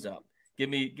shows up. Give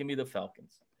me the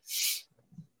Falcons.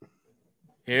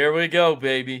 Here we go,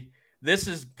 baby. This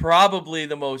is probably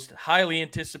the most highly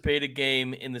anticipated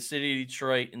game in the city of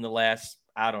Detroit in the last,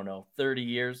 30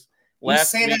 years. You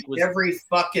say that every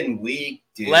fucking week,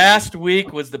 dude. Last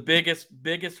week was the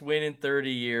biggest win in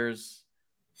 30 years.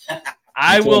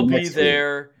 I will be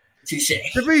there.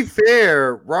 To be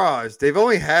fair, Raj, they've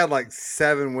only had like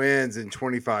 7 wins in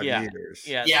 25 years.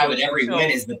 Yeah, but every win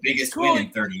is the biggest win in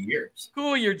 30 years.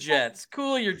 Cool your jets.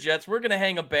 We're going to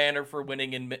hang a banner for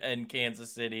winning in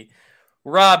Kansas City.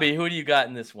 Robbie, who do you got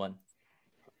in this one?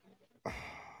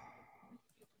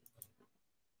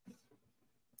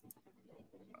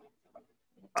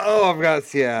 Oh, I've got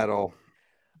Seattle.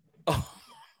 Oh.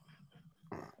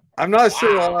 I'm not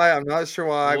sure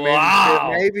why.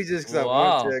 Wow. Maybe just because I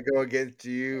want to go against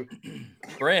you.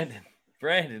 Brandon,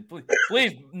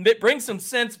 please bring some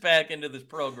sense back into this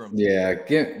program. Yeah,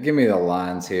 give me the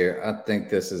lines here. I think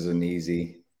this is an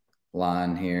easy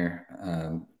line here.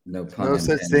 No pun intended.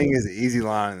 Such thing as an easy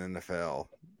line in the NFL.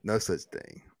 No such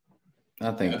thing.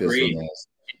 I think Agreed. This one is.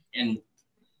 And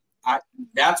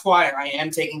that's why I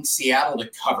am taking Seattle to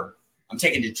cover. I'm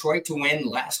taking Detroit to win.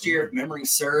 Last year, if memory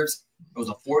serves, it was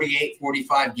a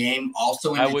 48-45 game,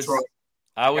 also in Detroit.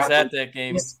 I was at that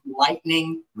game.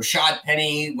 Lightning. Rashad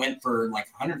Penny went for like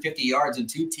 150 yards and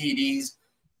 2 TDs.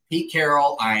 Pete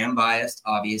Carroll, I am biased,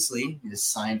 obviously. His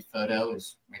signed photo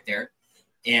is right there.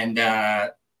 And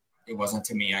it wasn't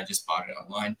to me. I just bought it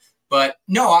online. But,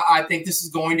 no, I think this is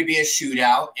going to be a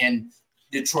shootout. And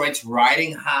Detroit's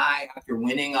riding high after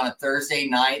winning on a Thursday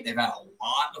night. They've had a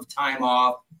lot of time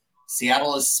off.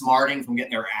 Seattle is smarting from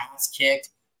getting their ass kicked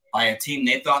by a team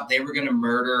they thought they were going to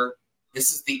murder.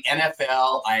 This is the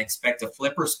NFL. I expect a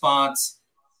flip response.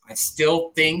 I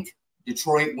still think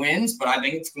Detroit wins, but I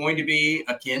think it's going to be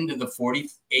akin to the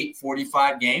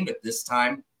 48-45 game, but this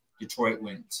time Detroit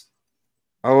wins.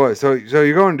 Oh, so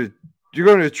you're going to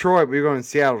Detroit, but you're going to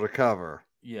Seattle to cover.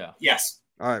 Yeah. Yes.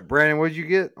 All right, Brandon, what did you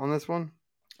get on this one?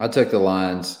 I took the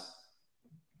Lions.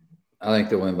 I think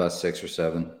they'll win by 6 or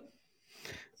 7.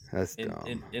 That's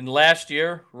dumb. In last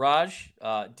year, Raj,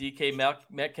 DK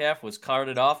Metcalf was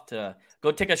carted off to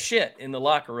go take a shit in the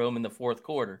locker room in the fourth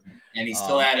quarter. And he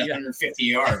still had 150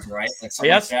 yards, right?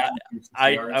 Yes, like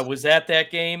I was at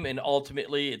that game, and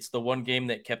ultimately it's the one game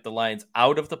that kept the Lions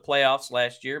out of the playoffs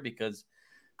last year because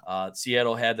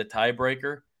Seattle had the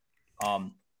tiebreaker.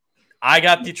 I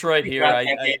got Detroit here.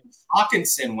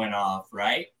 Hawkinson went off,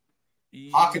 right?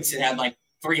 Hawkinson had like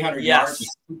 300 yards.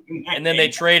 And then they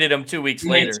traded him 2 weeks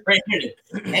later.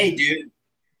 Hey, dude.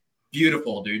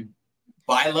 Beautiful, dude.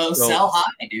 Buy low, sell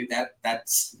high, dude. That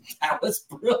was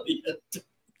brilliant.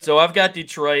 So I've got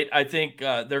Detroit. I think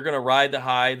they're going to ride the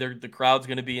high. The crowd's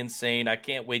going to be insane. I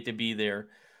can't wait to be there.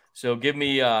 So give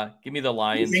me the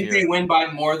Lions. You think they win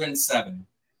by more than 7?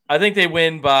 I think they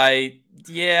win by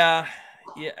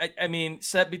I mean,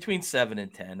 between 7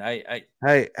 and 10.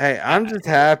 Hey, I'm just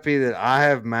happy that I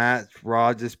have matched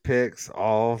Raj's picks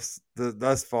all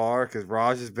thus far because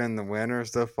Raj has been the winner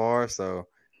so far. So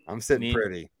I'm sitting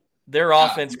pretty. Their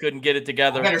offense couldn't get it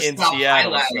together in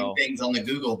Seattle. Highlighting things on the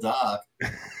Google Doc.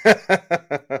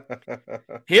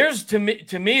 Here's to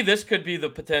me, this could be the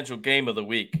potential game of the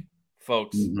week,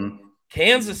 folks. Mm-hmm.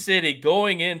 Kansas City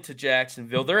going into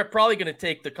Jacksonville. They're probably going to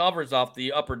take the covers off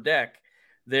the upper deck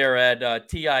there at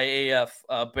TIAF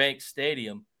Bank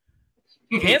Stadium.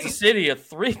 Kansas City, a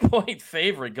 3-point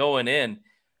favorite going in.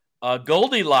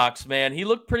 Goldilocks, man, he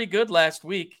looked pretty good last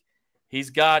week. He's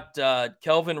got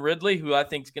Kelvin Ridley, who I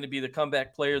think is going to be the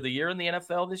comeback player of the year in the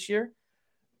NFL this year.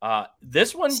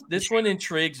 This one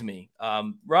intrigues me.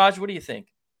 Raj, what do you think?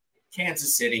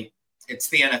 Kansas City. It's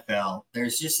the NFL.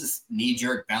 There's just this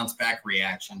knee-jerk bounce-back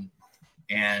reaction.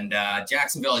 And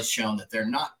Jacksonville has shown that they're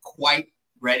not quite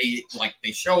ready. Like,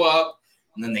 they show up,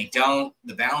 and then they don't.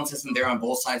 The balance isn't there on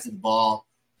both sides of the ball.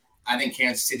 I think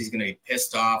Kansas City's going to be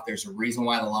pissed off. There's a reason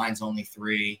why the line's only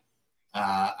 3.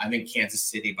 I think Kansas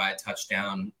City by a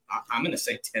touchdown. I'm going to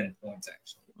say 10 points,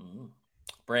 actually. Mm-hmm.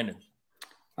 Brandon.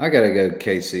 I got to go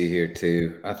KC here,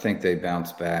 too. I think they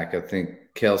bounce back. I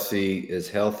think Kelsey is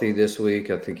healthy this week.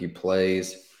 I think he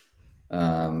plays.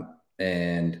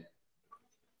 And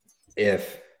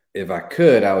if I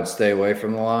could, I would stay away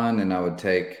from the line, and I would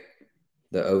take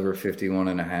the over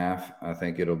 51.5. I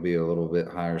think it'll be a little bit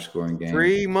higher scoring game.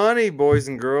 Free money, boys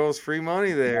and girls. Free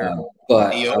money there.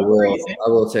 But I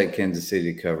will take Kansas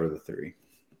City to cover the 3.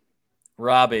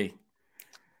 Robbie.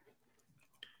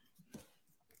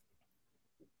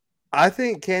 I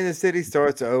think Kansas City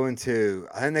starts 0-2.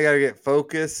 I think they got to get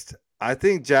focused. I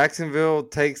think Jacksonville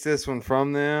takes this one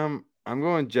from them. I'm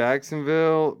going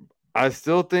Jacksonville. I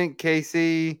still think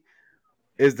KC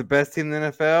is the best team in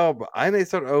the NFL, but I think they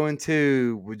start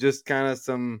 0-2 with just kind of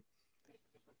some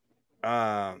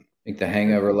Think the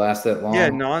hangover lasts that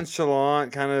long?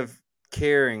 nonchalant kind of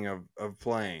caring of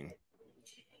playing.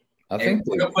 I think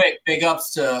real quick, big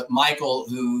ups to Michael,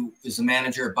 who is the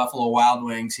manager of Buffalo Wild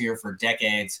Wings here for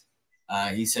decades.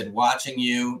 He said, watching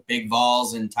you, big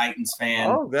Vols and Titans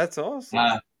fan. Oh, that's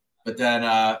awesome. But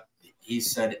then he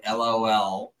said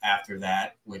LOL after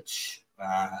that, which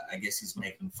I guess he's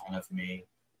making fun of me.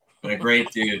 But a great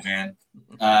dude, man.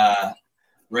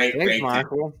 Great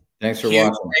Michael. Dude. Thanks for huge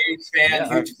watching. Braves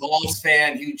fan, huge Vols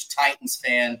fan, huge Titans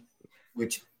fan,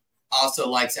 which also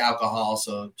likes alcohol.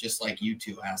 So just like you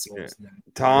two assholes. Yeah.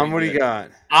 Tom, what do you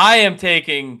got? I am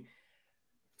taking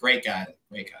great guy.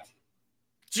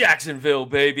 Jacksonville,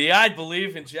 baby. I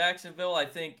believe in Jacksonville. I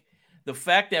think the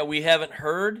fact that we haven't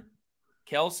heard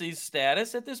Kelsey's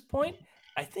status at this point,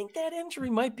 I think that injury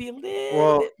might be a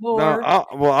little bit more.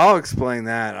 I'll explain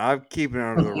that. I'm keeping it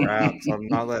under the wraps. I'm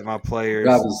not letting my players.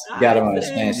 Robbie's got him on his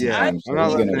fantasy team. I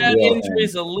think that injury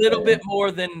is a little bit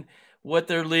more than what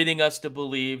they're leading us to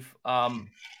believe.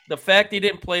 The fact he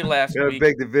didn't play last week. A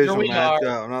big divisional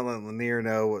matchup. I'm not letting Lanier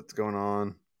know what's going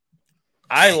on.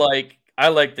 I like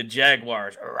the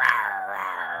Jaguars.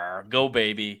 Go,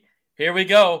 baby. Here we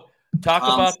go. Talk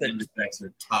about the effects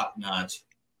are top notch.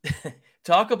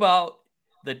 Talk about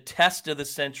the test of the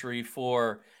century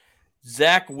for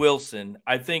Zach Wilson.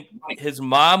 I think his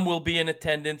mom will be in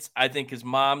attendance. I think his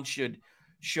mom should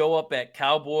show up at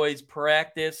Cowboys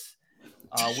practice.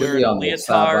 Wearing a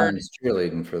leotard.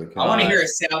 Cheerleading for the Cowboys. I want to hear a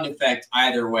sound effect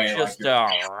either way. Just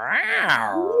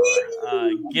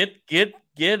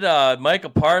get Micah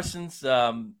Parsons,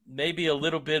 maybe a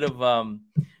little bit of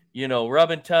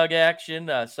rub and tug action.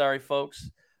 Sorry,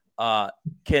 folks.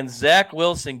 Can Zach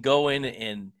Wilson go in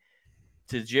and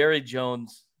to Jerry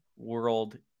Jones'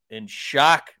 world and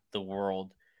shock the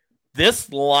world? This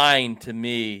line to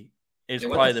me is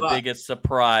probably the biggest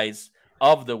surprise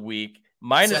of the week.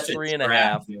 Minus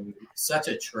 3.5. Dude. Such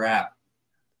a trap.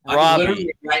 Robbie, I'm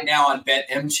literally right now on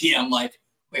BetMGM. I'm like,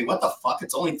 wait, what the fuck?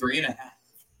 It's only 3.5.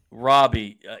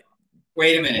 Robbie,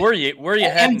 wait a minute. Where are you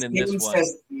heading in this one?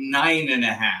 Says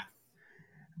 9.5.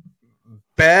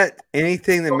 Bet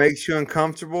anything that makes you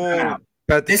uncomfortable.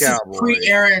 Bet the Cowboys. This is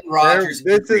pre-Aaron Rodgers.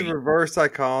 This is reverse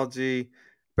psychology.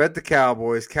 Bet the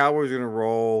Cowboys. Cowboys are going to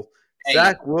roll. Hey.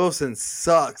 Zach Wilson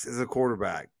sucks as a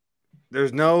quarterback.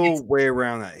 There's no way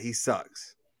around that. He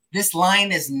sucks. This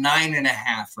line is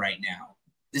 9.5 right now.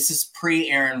 This is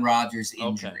pre-Aaron Rodgers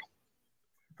injury.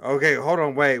 Okay, hold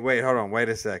on. Wait, hold on. Wait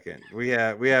a second. Do we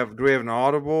have an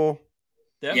audible?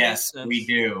 Yes, we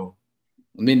do.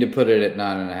 I mean to put it at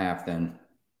 9.5 then.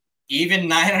 Even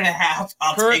 9.5.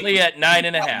 Currently at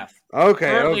 9.5.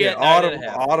 Okay.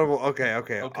 Audible. Okay.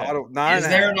 Audible, 9.5. Is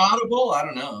there an audible? I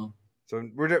don't know. So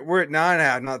we're at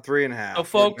 9.5, not 3.5. So,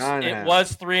 folks, it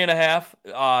was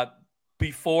 3.5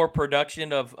 before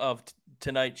production of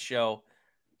tonight's show.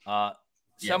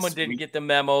 Someone didn't get the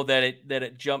memo that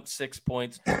it jumped 6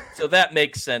 points, so that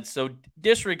makes sense. So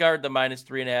disregard the minus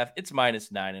 3.5. It's minus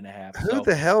 9.5. Who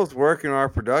the hell's working our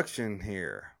production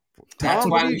here? That's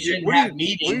why we shouldn't have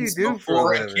meetings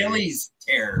before Achilles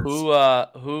tears.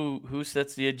 Who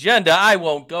sets the agenda? I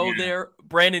won't go there.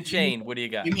 Brandon Chain, what do you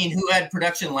got? You mean who had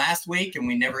production last week and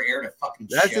we never aired a fucking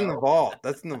show? That's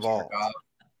in the vault.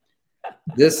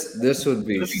 This would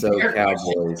be so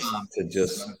Cowboys to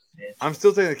just. I'm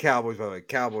still taking the Cowboys, by the way.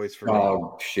 Cowboys for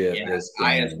dog shit. Yeah, this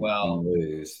I as well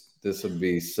lose. This would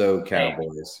be so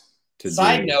Cowboys.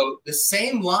 Side note: the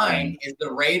same line is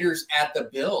the Raiders at the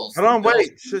Bills. Hold on,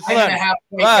 wait.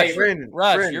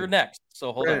 Raj, you're next.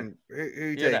 So hold on. Who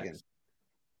you taking? Next.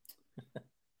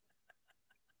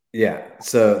 Yeah,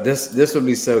 so this would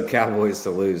be so Cowboys to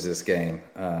lose this game.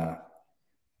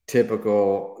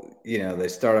 Typical, they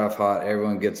start off hot,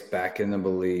 everyone gets back in the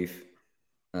belief,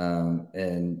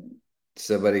 and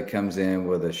somebody comes in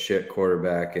with a shit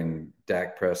quarterback, and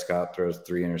Dak Prescott throws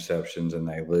 3 interceptions, and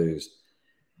they lose.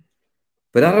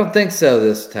 But I don't think so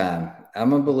this time.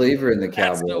 I'm a believer in the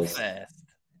Cowboys.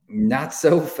 Not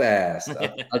so fast.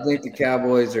 I think the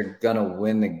Cowboys are gonna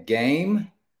win the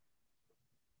game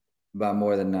by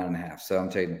more than 9.5. So I'm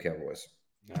taking the Cowboys.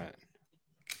 All right.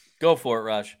 Go for it,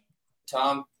 Raj.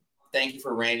 Tom, thank you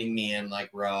for reining me in like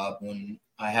Rob when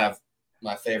I have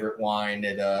my favorite wine.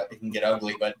 It can get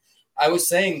ugly. But I was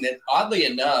saying that oddly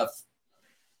enough,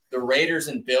 the Raiders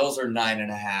and Bills are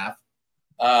 9.5.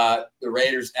 The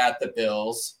Raiders at the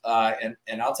Bills.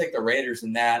 And I'll take the Raiders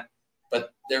in that.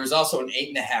 but there was also an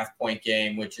 8.5-point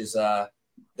game, which is the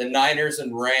Niners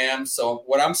and Rams. So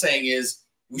what I'm saying is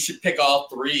we should pick all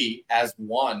three as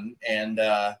one and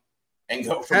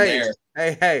go from there.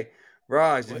 Hey,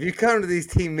 Raj, if you come to these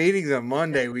team meetings on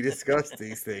Monday, we discuss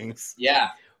these things. Yeah.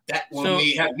 When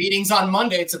we have meetings on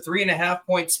Monday, it's a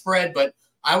 3.5-point spread, but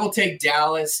I will take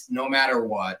Dallas no matter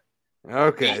what.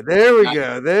 Okay, there we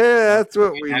go. That's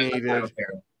what we needed.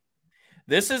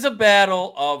 This is a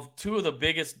battle of two of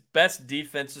the best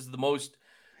defenses, the most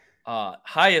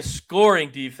highest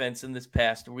scoring defense in this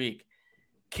past week.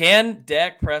 Can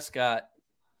Dak Prescott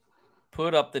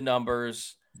put up the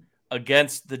numbers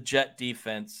against the Jet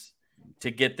defense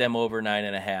to get them over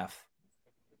 9.5?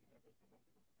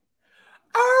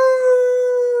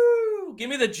 Oh, give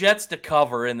me the Jets to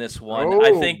cover in this one. Oh,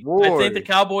 I think boy. the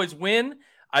Cowboys win.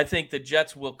 I think the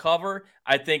Jets will cover.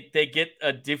 I think they get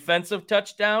a defensive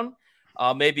touchdown,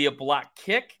 maybe a block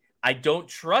kick. I don't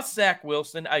trust Zach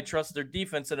Wilson. I trust their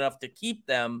defense enough to keep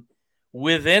them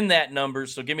within that number.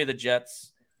 So give me the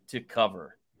Jets to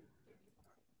cover.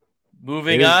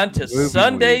 Moving on to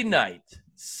Sunday night.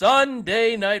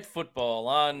 Sunday night football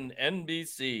on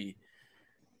NBC.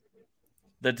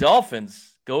 The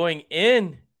Dolphins going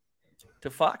in to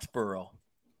Foxborough,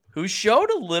 who showed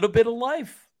a little bit of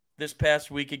life this past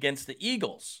week against the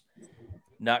Eagles.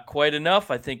 Not quite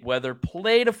enough. I think weather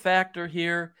played a factor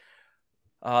here.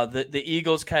 The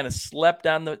Eagles kind of slept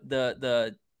on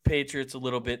the Patriots a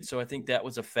little bit, so I think that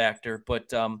was a factor.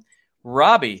 But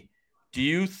Robbie, do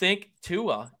you think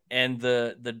Tua and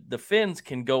the Finns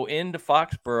can go into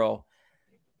Foxborough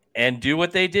and do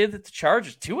what they did at the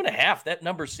Chargers? 2.5. That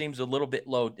number seems a little bit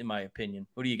low, in my opinion.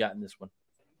 Who do you got in this one?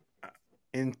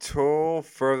 Until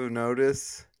further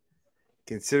notice,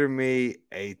 consider me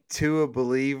a Tua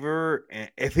believer. And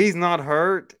if he's not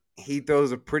hurt, he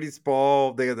throws a pretty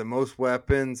ball. They got the most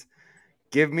weapons.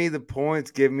 Give me the points.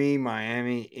 Give me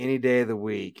Miami any day of the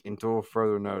week until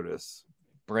further notice.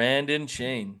 Brandon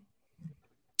Shane.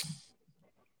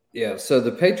 Yeah, so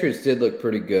the Patriots did look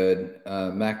pretty good.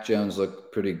 Mac Jones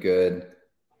looked pretty good,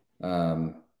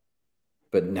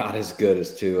 but not as good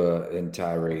as Tua and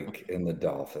Tyreek and the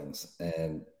Dolphins.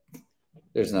 And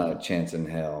there's not a chance in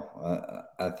hell.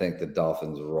 I think the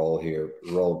Dolphins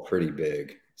roll pretty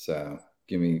big. So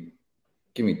give me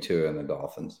Tua and the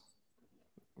Dolphins.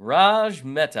 Raj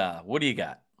Mehta, what do you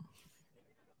got?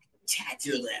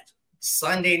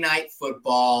 Sunday night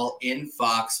football in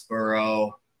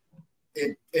Foxborough.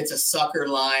 It's a sucker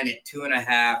line at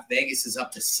 2.5. Vegas is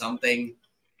up to something.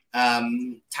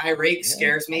 Tyreek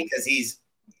scares me because he's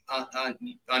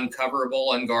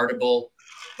uncoverable, unguardable.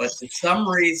 But for some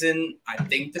reason, I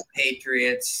think the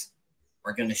Patriots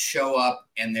are going to show up,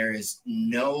 and there is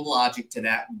no logic to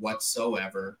that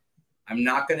whatsoever. I'm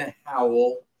not going to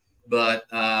howl, but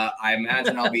I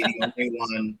imagine I'll be the only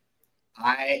one.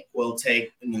 I will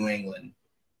take New England.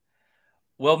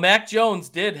 Well, Mac Jones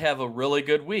did have a really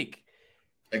good week.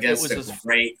 Against a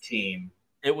great team.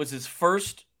 It was his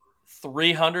first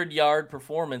 300-yard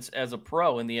performance as a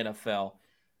pro in the NFL.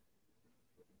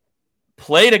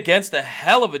 Played against a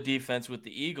hell of a defense with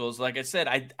the Eagles. Like I said,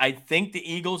 I think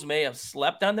the Eagles may have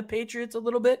slept on the Patriots a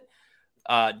little bit.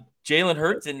 Jalen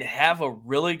Hurts didn't have a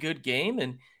really good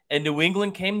game, and New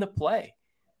England came to play.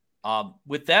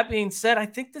 With that being said, I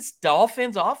think this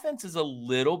Dolphins offense is a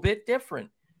little bit different.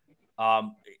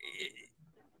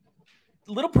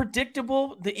 Little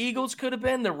predictable the Eagles could have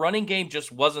been. The running game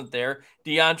just wasn't there.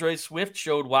 DeAndre Swift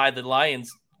showed why the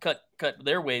Lions cut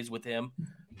their ways with him.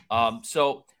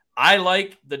 So I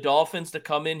like the Dolphins to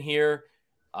come in here,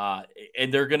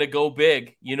 and they're going to go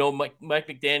big. You know, Mike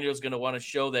McDaniel is going to want to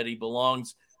show that he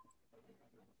belongs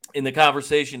in the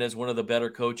conversation as one of the better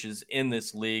coaches in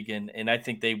this league, and I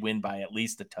think they win by at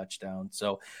least a touchdown.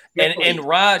 So, and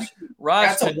Raj,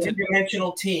 that's a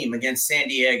one-dimensional team against San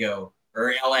Diego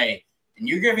or LA. And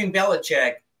you're giving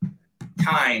Belichick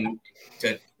time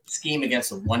to scheme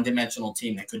against a one-dimensional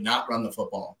team that could not run the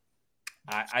football.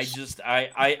 I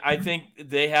think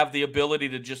they have the ability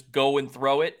to just go and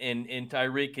throw it, and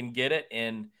Tyreek can get it.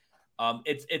 And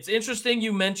it's interesting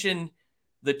you mentioned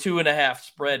the 2.5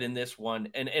 spread in this one.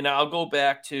 And I'll go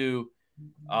back to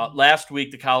last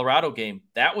week, the Colorado game.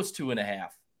 That was 2.5.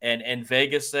 And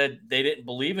Vegas said they didn't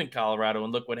believe in Colorado,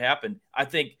 and look what happened. I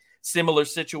think similar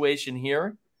situation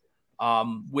here.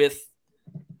 With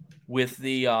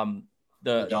the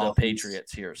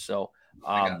Patriots here. So,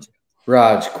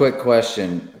 Raj, quick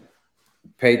question.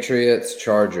 Patriots,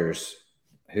 Chargers,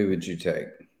 who would you take?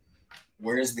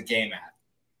 Where's the game at?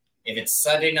 If it's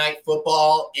Sunday night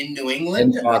football in New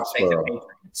England, I'll take the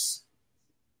Patriots.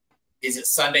 Is it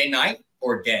Sunday night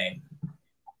or day?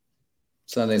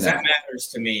 Sunday night. That matters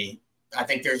to me. I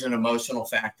think there's an emotional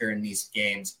factor in these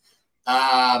games.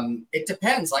 It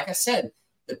depends. Like I said,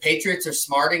 the Patriots are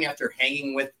smarting after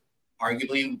hanging with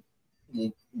arguably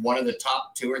one of the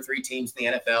top 2 or 3 teams in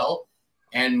the NFL.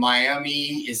 And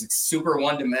Miami is super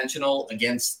one-dimensional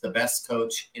against the best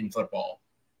coach in football.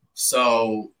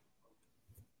 So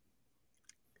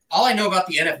all I know about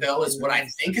the NFL is what I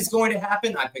think is going to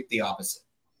happen. I pick the opposite.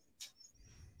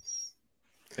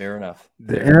 Fair enough.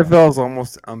 The NFL is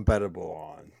almost unbettable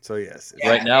on. So, yes. Yeah,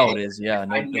 right now it is. Yeah,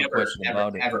 no never, question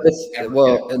about it.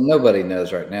 And nobody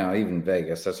knows right now, even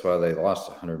Vegas. That's why they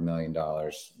lost $100 million.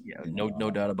 Yeah,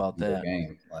 no doubt about that.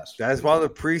 Game last That's week. why the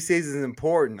preseason is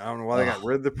important. I don't know why they got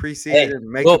rid of the preseason. Hey,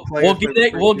 Make the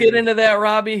players we'll get into that,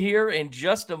 Robbie, here in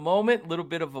just a moment. A little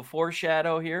bit of a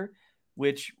foreshadow here,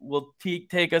 which will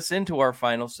take us into our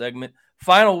final segment.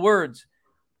 Final words.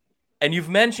 And you've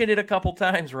mentioned it a couple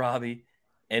times, Robbie,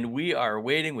 and we are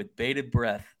waiting with bated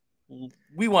breath.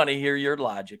 We want to hear your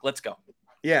logic. Let's go.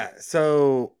 Yeah.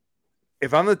 So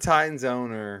if I'm the Titans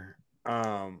owner,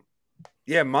 my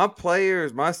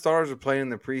stars are playing in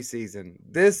the preseason.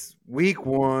 This week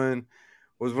 1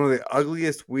 was one of the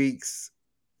ugliest week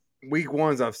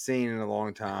 1s I've seen in a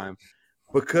long time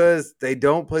because they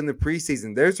don't play in the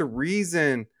preseason. There's a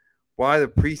reason why the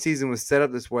preseason was set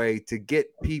up this way, to get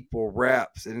people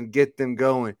reps and get them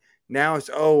going. Now it's,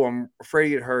 I'm afraid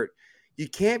to get hurt. You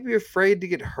can't be afraid to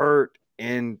get hurt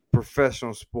in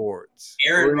professional sports.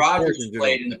 Aaron Rodgers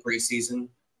played in the preseason.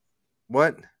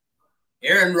 What?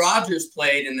 Aaron Rodgers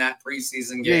played in that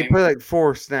preseason game. Yeah, he played like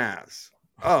 4 snaps.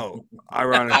 Oh,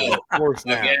 ironically, 4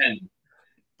 snaps. Again.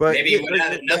 But maybe he would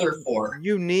have another 4.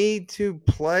 You need to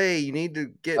play. You need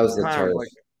to get time. Like,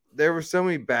 there were so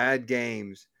many bad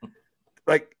games.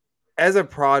 Like, as a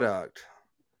product,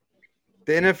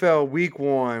 the NFL week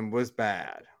 1 was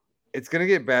bad. It's going to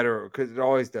get better because it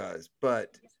always does.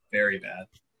 But very bad.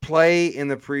 Play in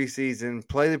the preseason.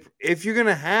 If you're going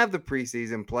to have the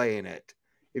preseason, play in it.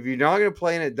 If you're not going to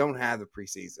play in it, don't have the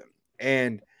preseason.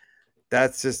 And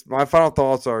that's just my final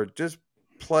thoughts are just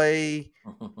play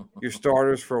your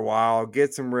starters for a while,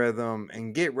 get some rhythm,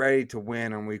 and get ready to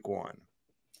win on week 1.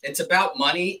 It's about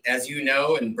money, as you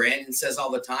know, and Brandon says all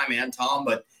the time, and Tom,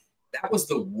 but that was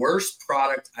the worst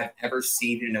product I've ever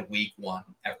seen in a week 1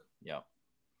 ever. Yeah.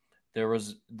 There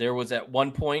was at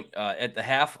one point at the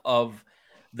half of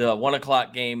the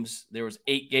 1:00 games, there was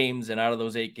 8 games, and out of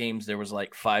those 8 games, there was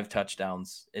like 5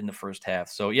 touchdowns in the first half.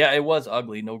 So yeah, it was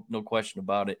ugly, no question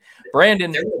about it.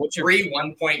 Brandon, there were 3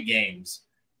 1-point games.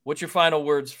 What's your final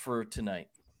words for tonight?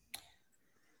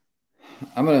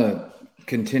 I'm gonna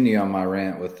continue on my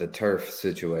rant with the turf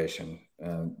situation.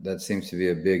 That seems to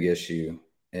be a big issue,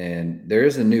 and there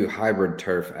is a new hybrid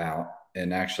turf out.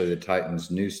 And actually, the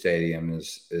Titans' new stadium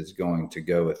is going to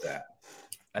go with that.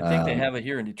 I think they have it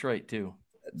here in Detroit, too.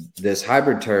 This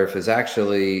hybrid turf is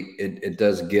actually it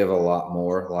does give a lot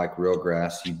more like real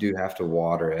grass. You do have to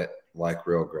water it like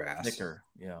real grass. Thicker,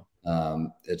 yeah.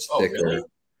 It's thicker. Really?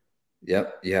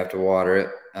 Yep, you have to water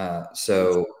it.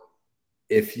 So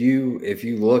if you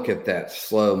look at that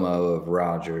slow-mo of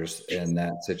Rodgers in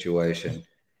that situation,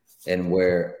 and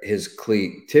where his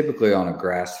cleat, typically on a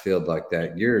grass field like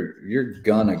that, you're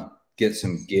gonna get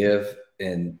some give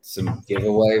and some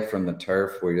giveaway from the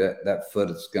turf where that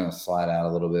foot is gonna slide out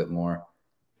a little bit more.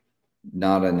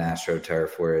 Not an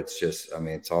AstroTurf where it's just,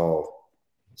 it's all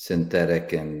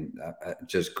synthetic and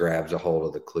just grabs a hold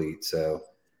of the cleat. So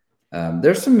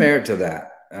there's some merit to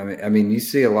that. You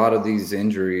see a lot of these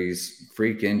injuries,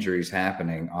 freak injuries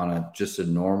happening on just a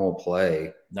normal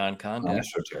play, non-contact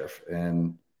AstroTurf,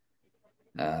 and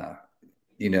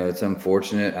it's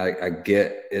unfortunate. I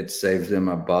get it saves them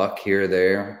a buck here or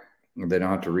there. They don't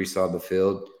have to resod the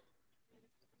field.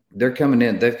 They're coming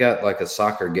in. They've got like a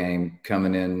soccer game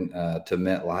coming in to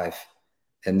MetLife,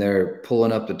 and they're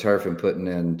pulling up the turf and putting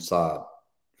in sod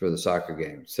for the soccer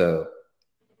game. So,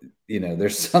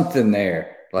 there's something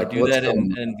there. Like they do that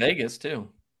in Vegas too.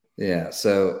 Yeah.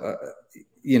 So,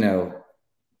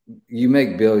 you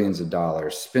make billions of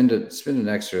dollars, spend an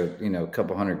extra, a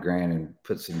couple $100,000 and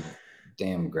put some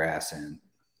damn grass in.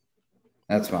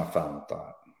 That's my final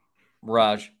thought.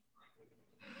 Raj.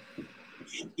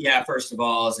 Yeah, first of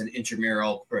all, as an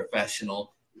intramural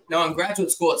professional. No, in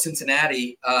graduate school at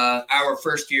Cincinnati, our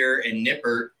first year in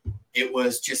Nippert, it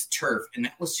was just turf. And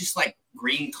that was just like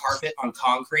green carpet on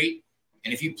concrete.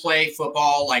 And if you play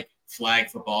football, like flag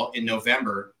football in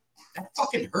November, that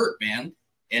fucking hurt, man.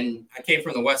 And I came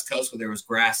from the West Coast where there was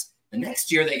grass. The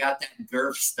next year they got that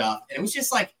Gurf stuff. And it was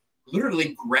just like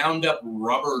literally ground up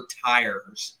rubber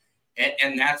tires.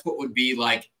 And that's what would be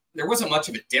like. There wasn't much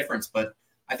of a difference, but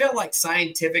I felt like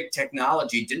scientific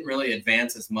technology didn't really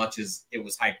advance as much as it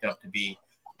was hyped up to be.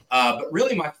 But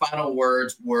really my final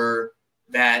words were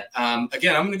that,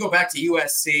 again, I'm going to go back to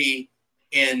USC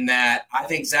in that I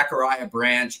think Zachariah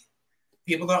Branch,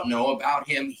 people don't know about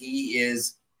him. He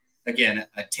is, again,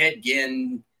 a Ted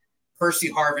Ginn,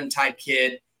 Percy Harvin type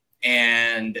kid.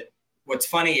 And what's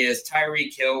funny is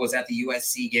Tyreek Hill was at the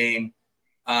USC game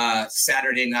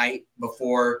Saturday night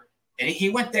before, and he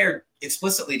went there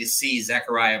explicitly to see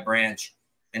Zachariah Branch.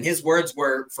 And his words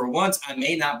were, for once, I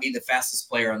may not be the fastest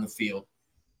player on the field.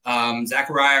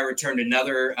 Zachariah returned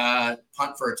another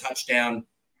punt for a touchdown.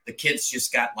 The kids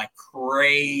just got like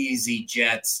crazy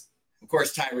jets. Of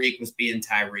course, Tyreek was being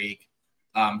Tyreek.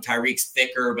 Tyreek's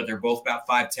thicker, but they're both about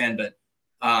 5'10". But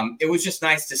it was just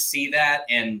nice to see that.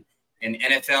 And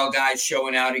NFL guys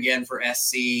showing out again for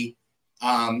SC.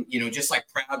 Just like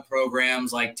proud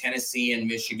programs like Tennessee and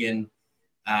Michigan.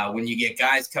 When you get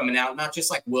guys coming out, not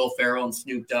just like Will Ferrell and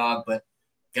Snoop Dogg, but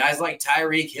guys like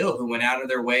Tyreek Hill, who went out of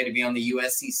their way to be on the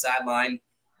USC sideline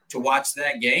to watch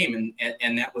that game,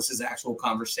 and that was his actual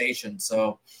conversation.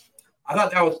 So I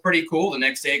thought that was pretty cool. The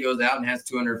next day goes out and has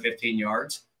 215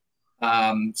 yards.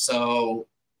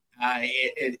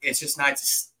 It's just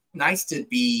nice to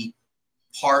be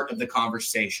part of the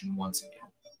conversation once again.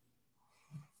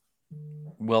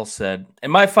 Well said.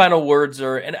 And my final words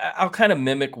are, and I'll kind of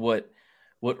mimic what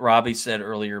Robbie said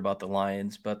earlier about the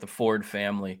Lions, about the Ford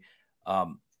family.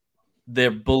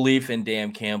 Their belief in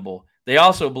Dan Campbell. They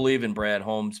also believe in Brad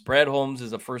Holmes. Brad Holmes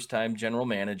is a first-time general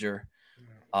manager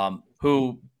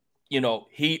who,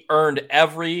 he earned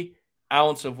every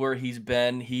ounce of where he's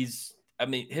been. His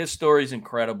story is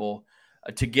incredible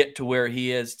to get to where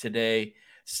he is today.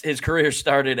 His career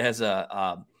started as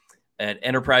an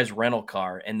enterprise rental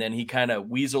car, and then he kind of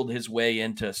weaseled his way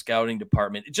into a scouting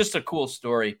department. It's just a cool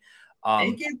story.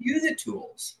 They give you the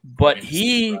tools. But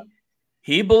he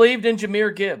believed in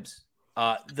Jahmyr Gibbs.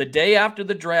 The day after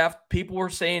the draft, people were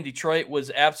saying Detroit was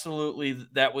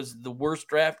that was the worst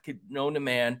draft known to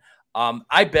man.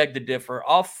 I beg to differ.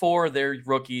 All four of their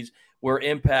rookies were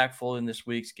impactful in this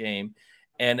week's game.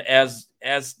 And as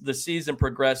the season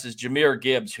progresses, Jahmyr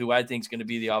Gibbs, who I think is going to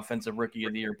be the offensive rookie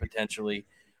of the year potentially,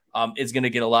 is going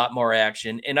to get a lot more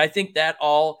action. And I think that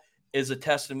all is a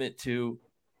testament to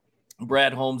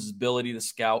Brad Holmes' ability to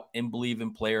scout and believe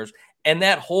in players, and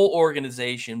that whole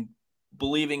organization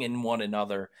believing in one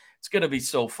another. It's going to be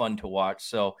so fun to watch.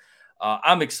 So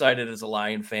I'm excited as a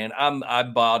Lion fan. I'm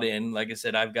bought in. Like I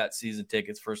said, I've got season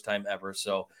tickets, first time ever.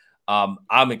 So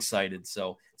I'm excited.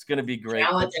 So it's going to be great.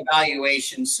 Talent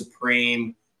evaluation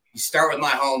supreme. You start with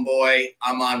my homeboy,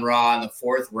 Amon-Ra, in the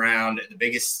 4th round, the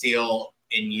biggest steal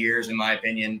in years, in my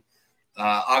opinion.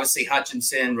 Obviously,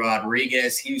 Hutchinson,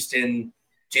 Rodriguez, Houston,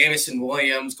 Jamison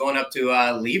Williams, going up to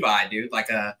Levi, dude,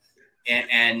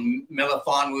 and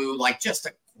Melifonwu, just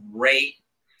a great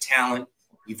talent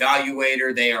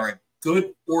evaluator. They are a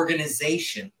good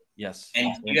organization. Yes.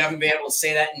 And you haven't been able to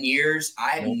say that in years.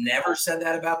 I have never said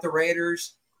that about the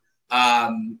Raiders.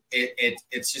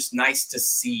 It's just nice to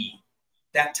see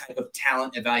that type of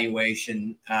talent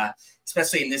evaluation,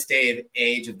 especially in this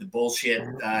age of the bullshit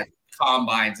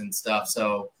combines and stuff.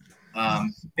 So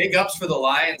big ups for the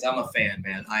Lions. I'm a fan,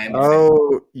 man. I am.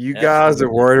 You guys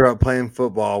are worried about playing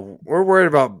football. We're worried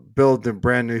about building a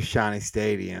brand new shiny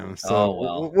stadium.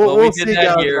 So we'll see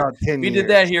that here. We did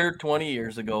that here 20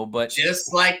 years ago, but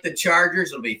just like the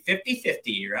Chargers, it'll be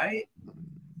 50-50, right?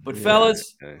 But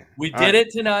fellas, we did it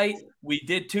tonight. We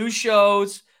did 2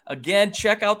 shows. Again,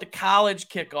 check out the college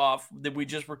kickoff that we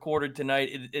just recorded tonight.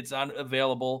 It's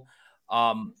available.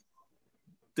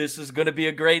 This is going to be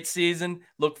a great season.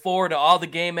 Look forward to all the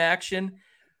game action.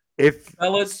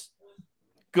 Fellas,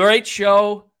 great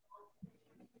show.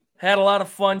 Had a lot of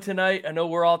fun tonight. I know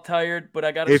we're all tired, but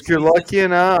I got to. If you're lucky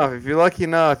enough,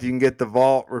 you can get the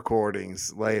vault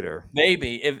recordings later.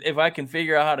 Maybe if I can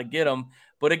figure out how to get them.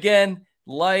 But again,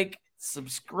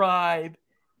 subscribe,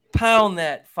 pound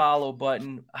that follow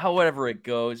button, however it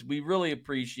goes. We really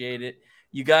appreciate it.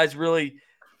 You guys really.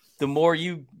 The more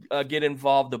you get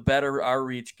involved, the better our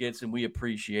reach gets, and we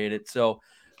appreciate it. So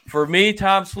for me,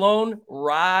 Tom Sloan,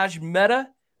 Raj Mehta,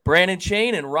 Brandon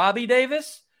Chain, and Robbie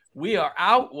Davis, we are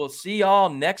out. We'll see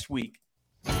y'all next week.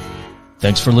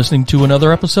 Thanks for listening to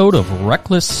another episode of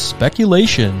Reckless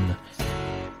Speculation.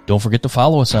 Don't forget to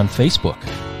follow us on Facebook,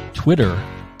 Twitter,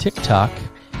 TikTok,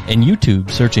 and YouTube,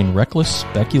 searching Reckless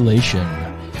Speculation.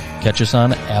 Catch us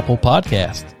on Apple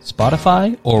Podcasts,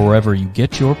 Spotify, or wherever you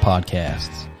get your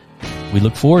podcasts. We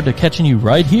look forward to catching you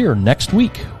right here next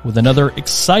week with another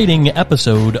exciting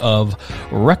episode of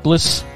Reckless